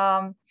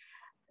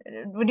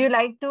 would you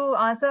like to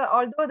answer?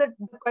 Although the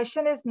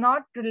question is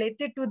not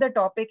related to the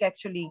topic,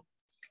 actually.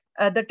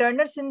 The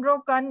Turner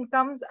syndrome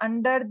comes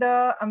under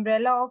the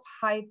umbrella of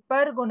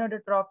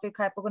Hypogonadotropic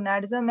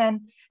Hypogonadism, and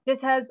this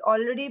has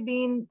already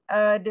been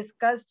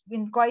discussed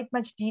in quite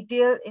much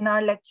detail in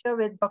our lecture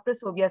with Dr.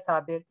 Sobia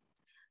Sabir,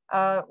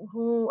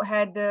 who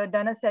had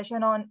done a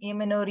session on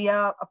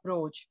amenorrhea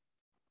approach.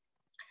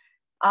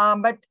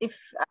 But if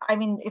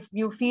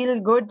you feel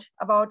good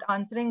about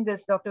answering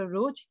this, Dr.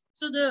 Urooj.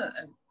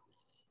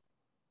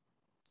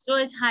 So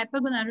it's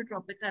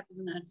hypogonadotropic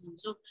hypogonadism.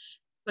 So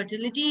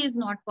fertility is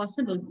not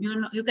possible.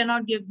 You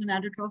cannot give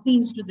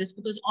gonadotropins to this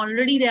because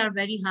already they are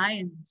very high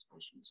in these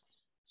patients.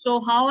 So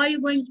how are you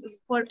going to,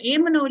 for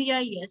amenorrhea?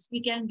 Yes, we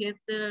can give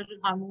the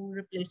hormone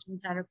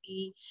replacement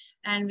therapy,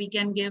 and we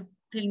can give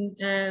things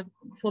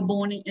for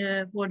bone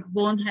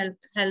health.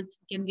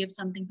 We can give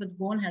something for the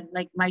bone health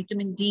like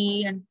vitamin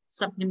D and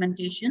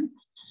supplementation.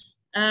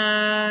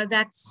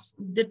 That's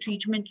the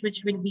treatment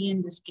which will be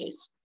in this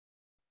case.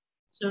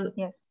 So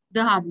yes,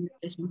 the hormone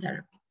replacement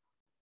therapy.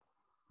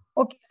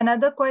 Okay,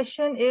 another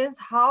question is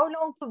how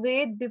long to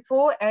wait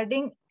before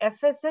adding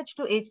FSH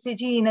to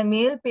HCG in a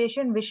male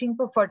patient wishing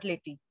for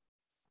fertility?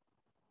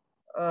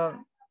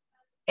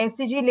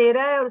 HCG ले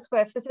रहा है और उसको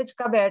FSH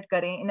कब add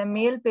करें in a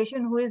male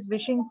patient who is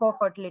wishing for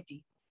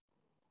fertility?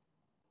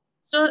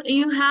 So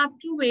you have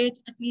to wait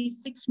at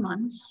least 6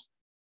 months.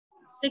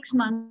 6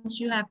 months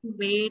you have to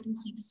wait and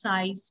see the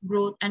size,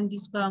 growth, and the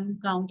sperm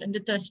count and the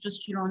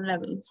testosterone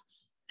levels,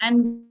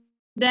 and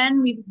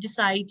then we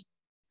decide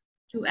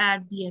to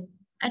add the.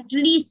 At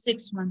least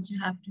 6 months you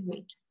have to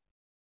wait.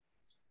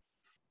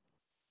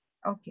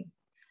 Okay.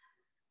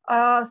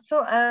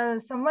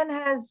 Someone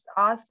has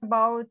asked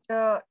about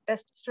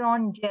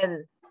testosterone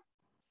gel.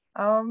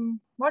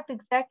 What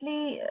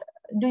exactly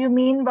do you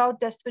mean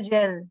about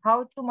testogel?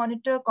 How to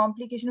monitor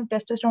complication of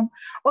testosterone?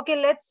 Okay,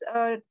 let's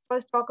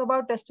first talk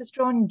about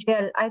testosterone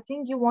gel. I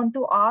think you want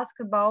to ask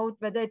about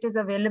whether it is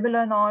available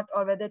or not,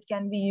 or whether it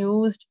can be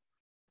used,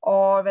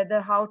 or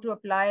whether how to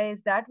apply.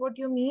 Is that what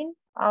you mean?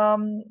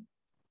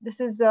 This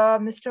is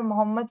Mr.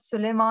 Muhammad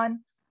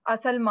Salman,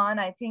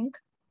 I think.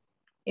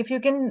 If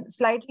you can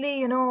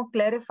slightly,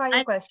 clarify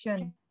your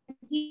question.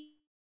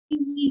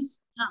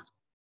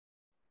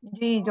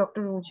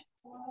 Dr. Urooj.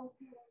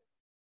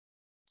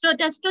 So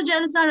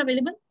testogels are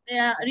available.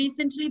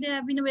 Recently they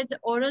have been available. The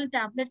oral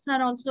tablets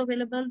are also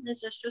available.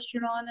 There's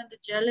testosterone, and the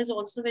gel is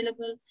also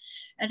available.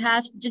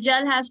 The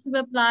gel has to be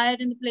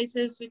applied in the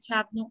places which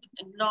have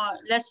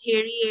less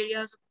hairy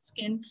areas of the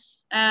skin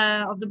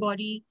of the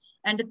body,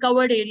 and the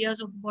covered areas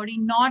of the body,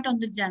 not on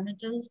the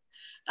genitals.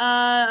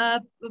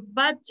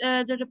 But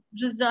the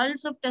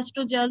results of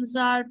testogels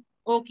are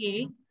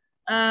okay.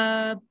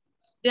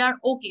 they are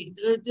okay.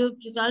 The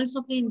results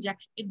of the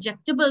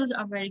injectables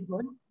are very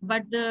good,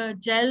 but the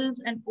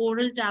gels and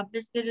oral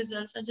tablets, the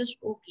results are just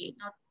okay,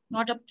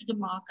 not up to the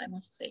mark, I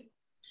must say.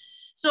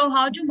 So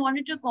how to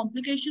monitor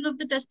complication of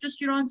the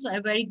testosterone? So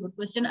a very good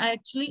question.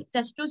 Actually,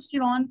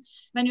 testosterone,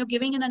 when you're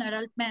giving in an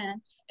adult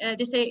man,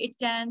 they say it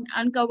can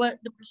uncover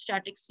the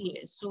prostatic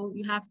CA. So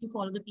you have to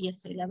follow the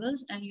PSA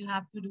levels and you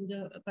have to do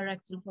the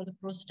corrector for the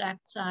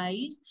prostate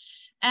size.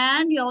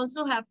 And you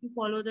also have to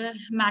follow the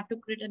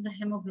hematocrit and the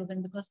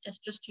hemoglobin because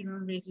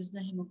testosterone raises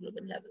the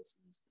hemoglobin levels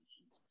in these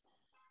patients.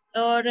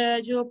 और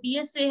जो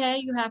PSA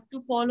है, you have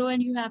to follow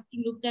and you have to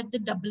look at the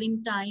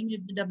doubling time.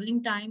 If the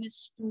doubling time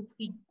is too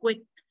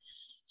quick,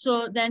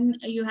 so then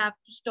you have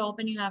to stop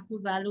and you have to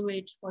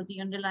evaluate for the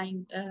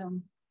underlying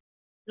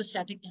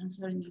prostatic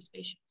cancer in these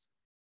patients.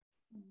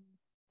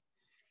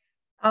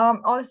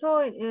 Also,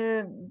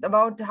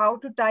 about how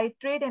to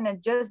titrate and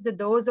adjust the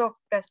dose of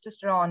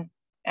testosterone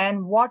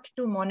and what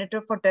to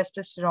monitor for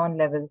testosterone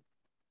level.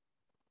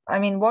 I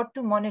mean, what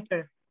to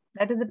monitor.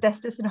 That is the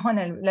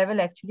testosterone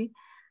level actually.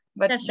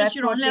 But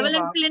testosterone level,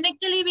 and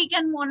clinically we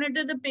can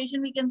monitor the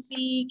patient. We can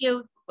see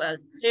कि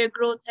hair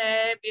growth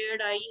है,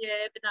 beard आई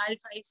है, penile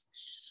size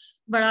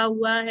बड़ा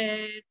हुआ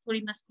है,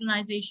 थोड़ी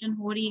masculinization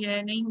हो रही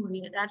है, नहीं हो रही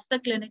है. That's the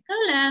clinical.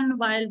 And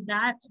while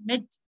that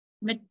mid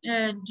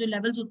जो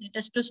levels होते हैं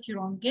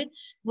testosterone के,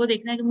 वो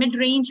देखना है कि mid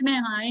range में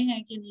high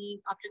है कि नहीं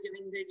after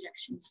giving the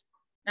injections.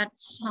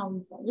 That's how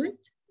we follow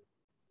it.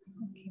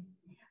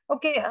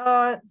 Okay,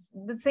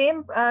 the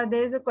same,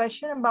 there is a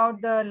question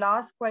about the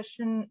last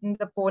question in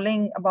the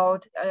polling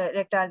about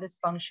erectile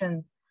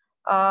dysfunction.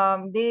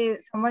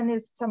 This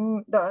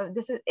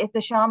is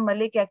Ihtisham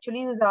Malik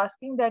actually, who's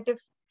asking that if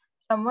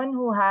someone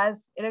who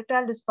has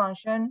erectile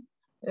dysfunction,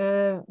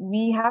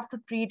 we have to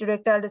treat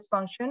erectile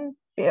dysfunction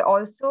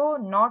also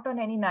not on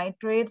any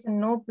nitrates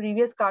and no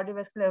previous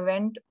cardiovascular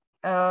event,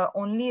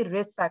 only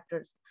risk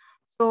factors.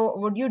 So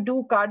would you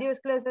do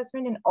cardiovascular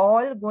assessment in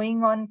all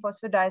going on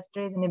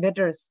phosphodiesterase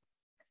inhibitors?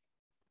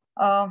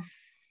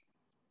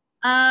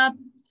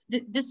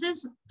 This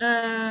is,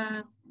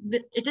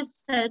 it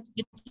is said,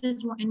 it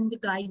is in the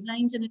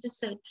guidelines, and it is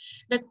said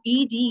that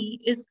ED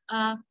is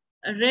a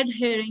red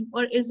herring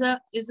or is a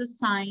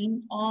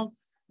sign of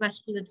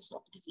vascular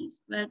disease,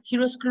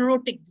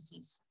 atherosclerotic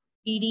disease.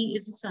 ED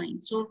is a sign.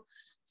 So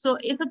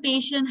if a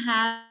patient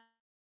has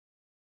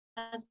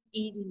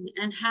ED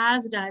and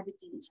has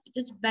diabetes, it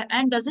is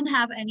and doesn't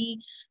have any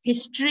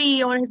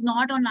history or is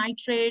not on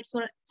nitrates,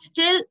 or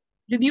still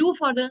review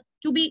for the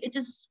it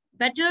is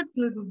better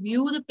to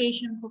review the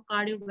patient for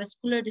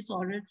cardiovascular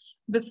disorder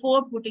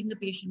before putting the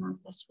patient on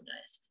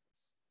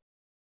phosphodiesterase.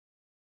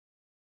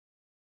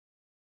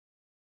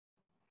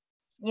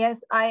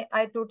 Yes,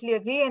 I totally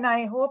agree, and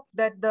I hope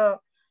that the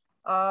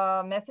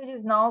message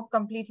is now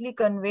completely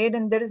conveyed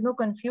and there is no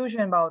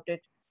confusion about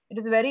it. It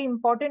is a very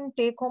important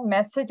take-home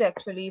message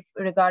actually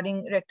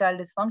regarding erectile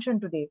dysfunction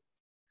today.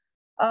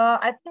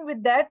 I think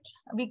with that,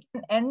 we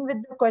can end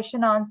with the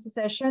question answer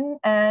session.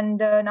 And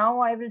now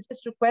I will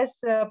just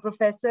request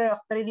Professor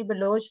Akhtar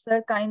Baloch,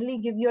 sir, kindly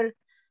give your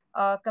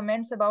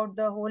comments about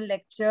the whole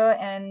lecture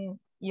and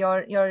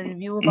your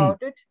review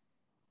about it.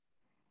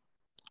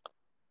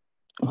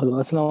 Hello,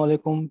 assalamu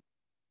alaikum.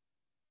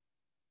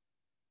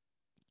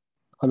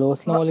 Hello,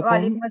 assalamu alaikum.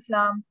 Walaikum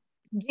assalam.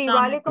 Ji,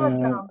 walaikum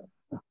assalam.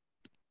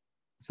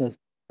 So,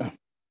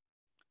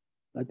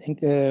 I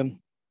think,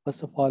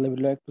 first of all, I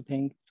would like to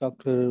thank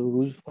Dr.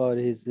 Urooj for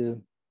his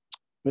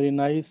very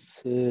nice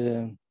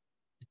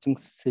teaching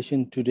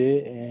session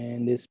today,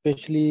 and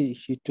especially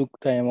she took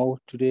time out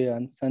today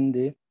on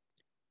Sunday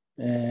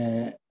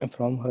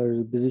from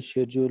her busy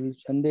schedule.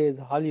 Sunday is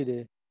a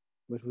holiday,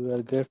 but we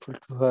are grateful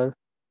to her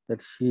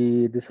that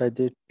she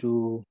decided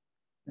to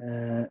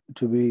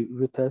be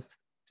with us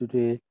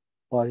today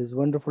for his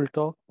wonderful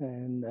talk,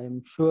 and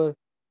I'm sure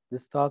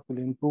this talk will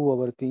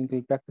improve our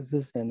clinical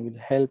practices and will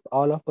help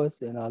all of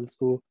us, and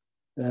also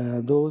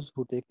those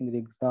who take the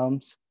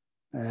exams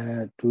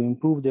to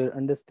improve their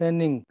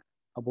understanding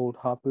about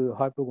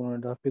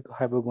hypogonadotropic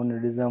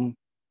hypogonadism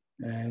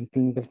and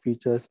clinical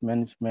features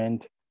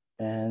management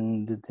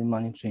and the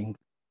monitoring.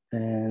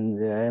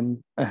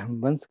 And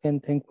I'm once again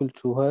thankful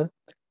to her,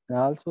 and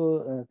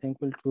also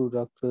thankful to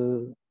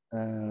Dr.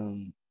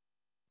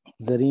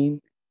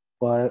 Zareen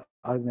for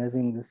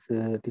organizing this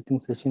teaching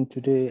session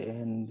today,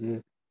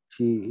 and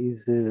she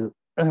is the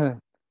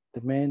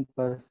main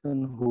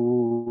person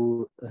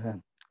who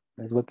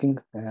is working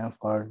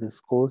for this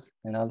course,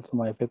 and also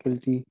my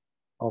faculty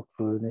of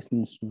National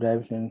Institute of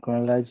Diabetes and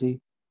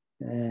Chronology.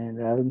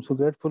 And I'm so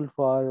grateful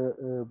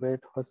for Beth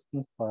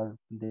Hostens for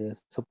their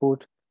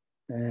support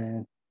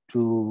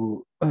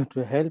to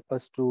help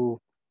us to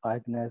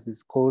organize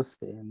this course.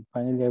 And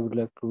finally, I would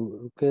like to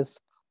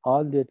request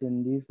all the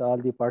attendees, all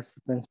the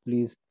participants,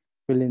 please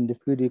fill in the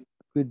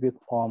feedback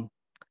form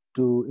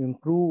to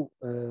improve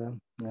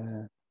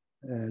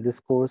this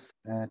course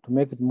to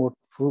make it more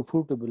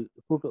fruitable,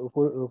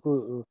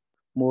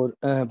 more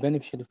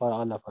beneficial for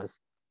all of us.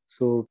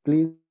 So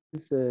please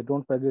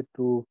don't forget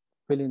to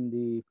fill in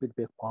the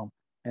feedback form.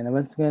 And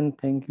once again,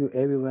 thank you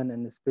everyone,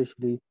 and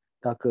especially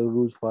Dr.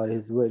 Urooj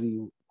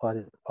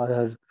for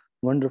her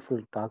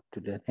wonderful talk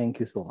today. Thank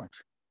you so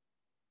much.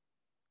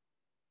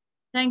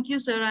 Thank you,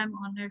 sir. I'm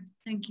honored.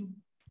 Thank you.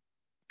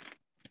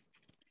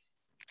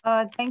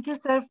 Thank you,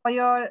 sir, for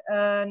your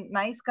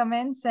nice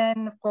comments.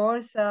 And of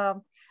course,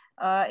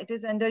 it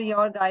is under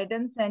your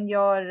guidance and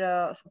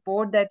your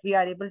support that we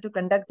are able to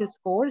conduct this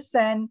course.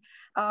 And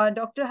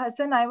Dr.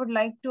 Hassan, I would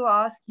like to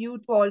ask you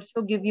to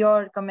also give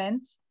your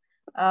comments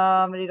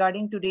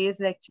regarding today's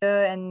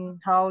lecture and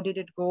how did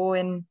it go.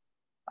 And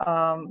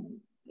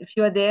if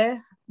you are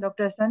there,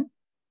 Dr. Hassan.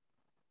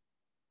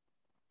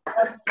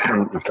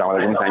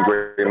 Assalamualaikum. Thank you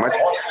very much.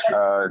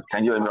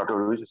 Thank you, Dr.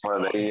 Urooj, for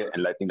a very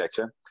enlightening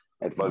lecture.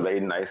 It was very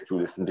nice to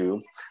listen to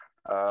you.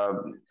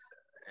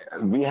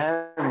 We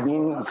have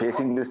been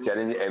facing this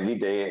challenge every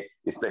day,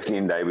 especially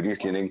in diabetes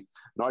clinic,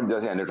 not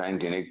just endocrine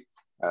clinic,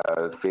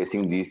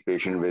 facing these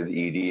patients with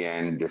ED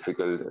and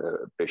difficult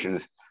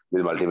patients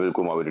with multiple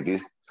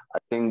comorbidities. I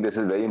think this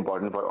is very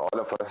important for all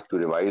of us to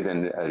revise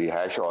and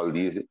rehash all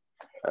these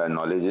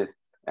knowledge,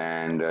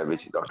 and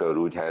which Dr.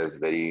 Urooj has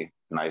very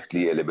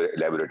nicely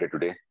elaborated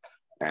today.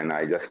 And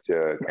I just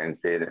can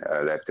say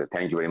that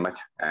thank you very much,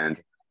 and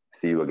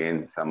see you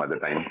again some other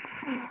time.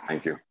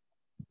 Thank you.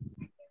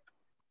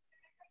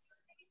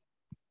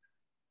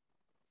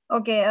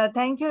 Okay,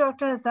 thank you,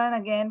 Dr. Hassan,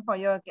 again for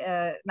your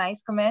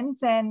nice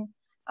comments. And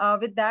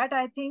with that,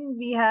 I think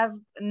we have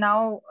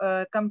now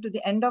come to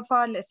the end of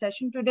our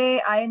session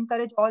today. I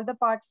encourage all the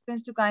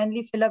participants to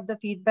kindly fill up the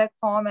feedback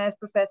form as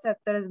Professor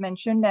Akhtar has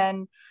mentioned.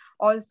 And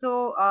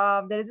also,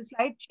 there is a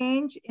slight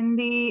change in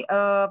the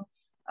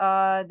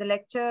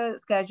lecture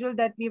schedule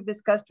that we've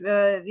discussed,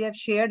 we have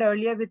shared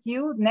earlier with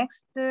you.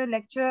 Next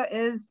lecture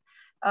is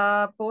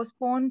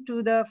postponed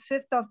to the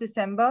 5th of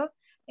December.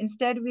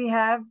 Instead, we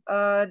have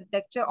a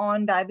lecture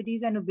on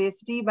diabetes and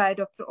obesity by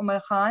Dr.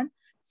 Umar Khan.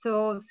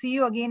 So see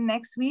you again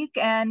next week.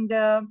 And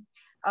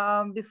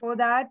before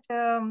that,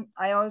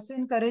 I also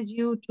encourage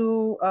you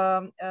to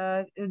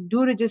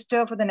do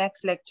register for the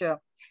next lecture.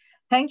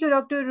 Thank you,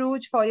 Dr.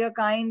 Urooj, for your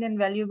kind and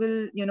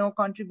valuable,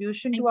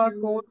 contribution to our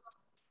course.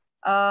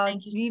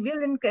 We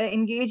will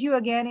engage you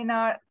again in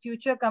our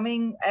future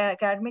coming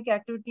academic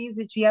activities,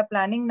 which we are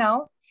planning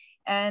now.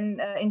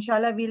 And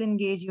inshallah, we'll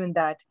engage you in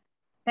that.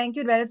 Thank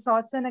you, Dr.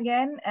 Sawson,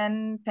 again.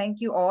 And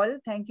thank you all.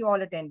 Thank you all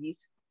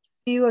attendees.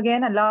 See you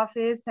again. Allah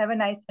Hafiz. Have a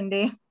nice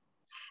Sunday.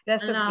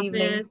 Rest of the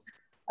evening.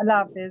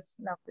 Allah Hafiz.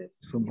 Allah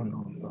Hafiz.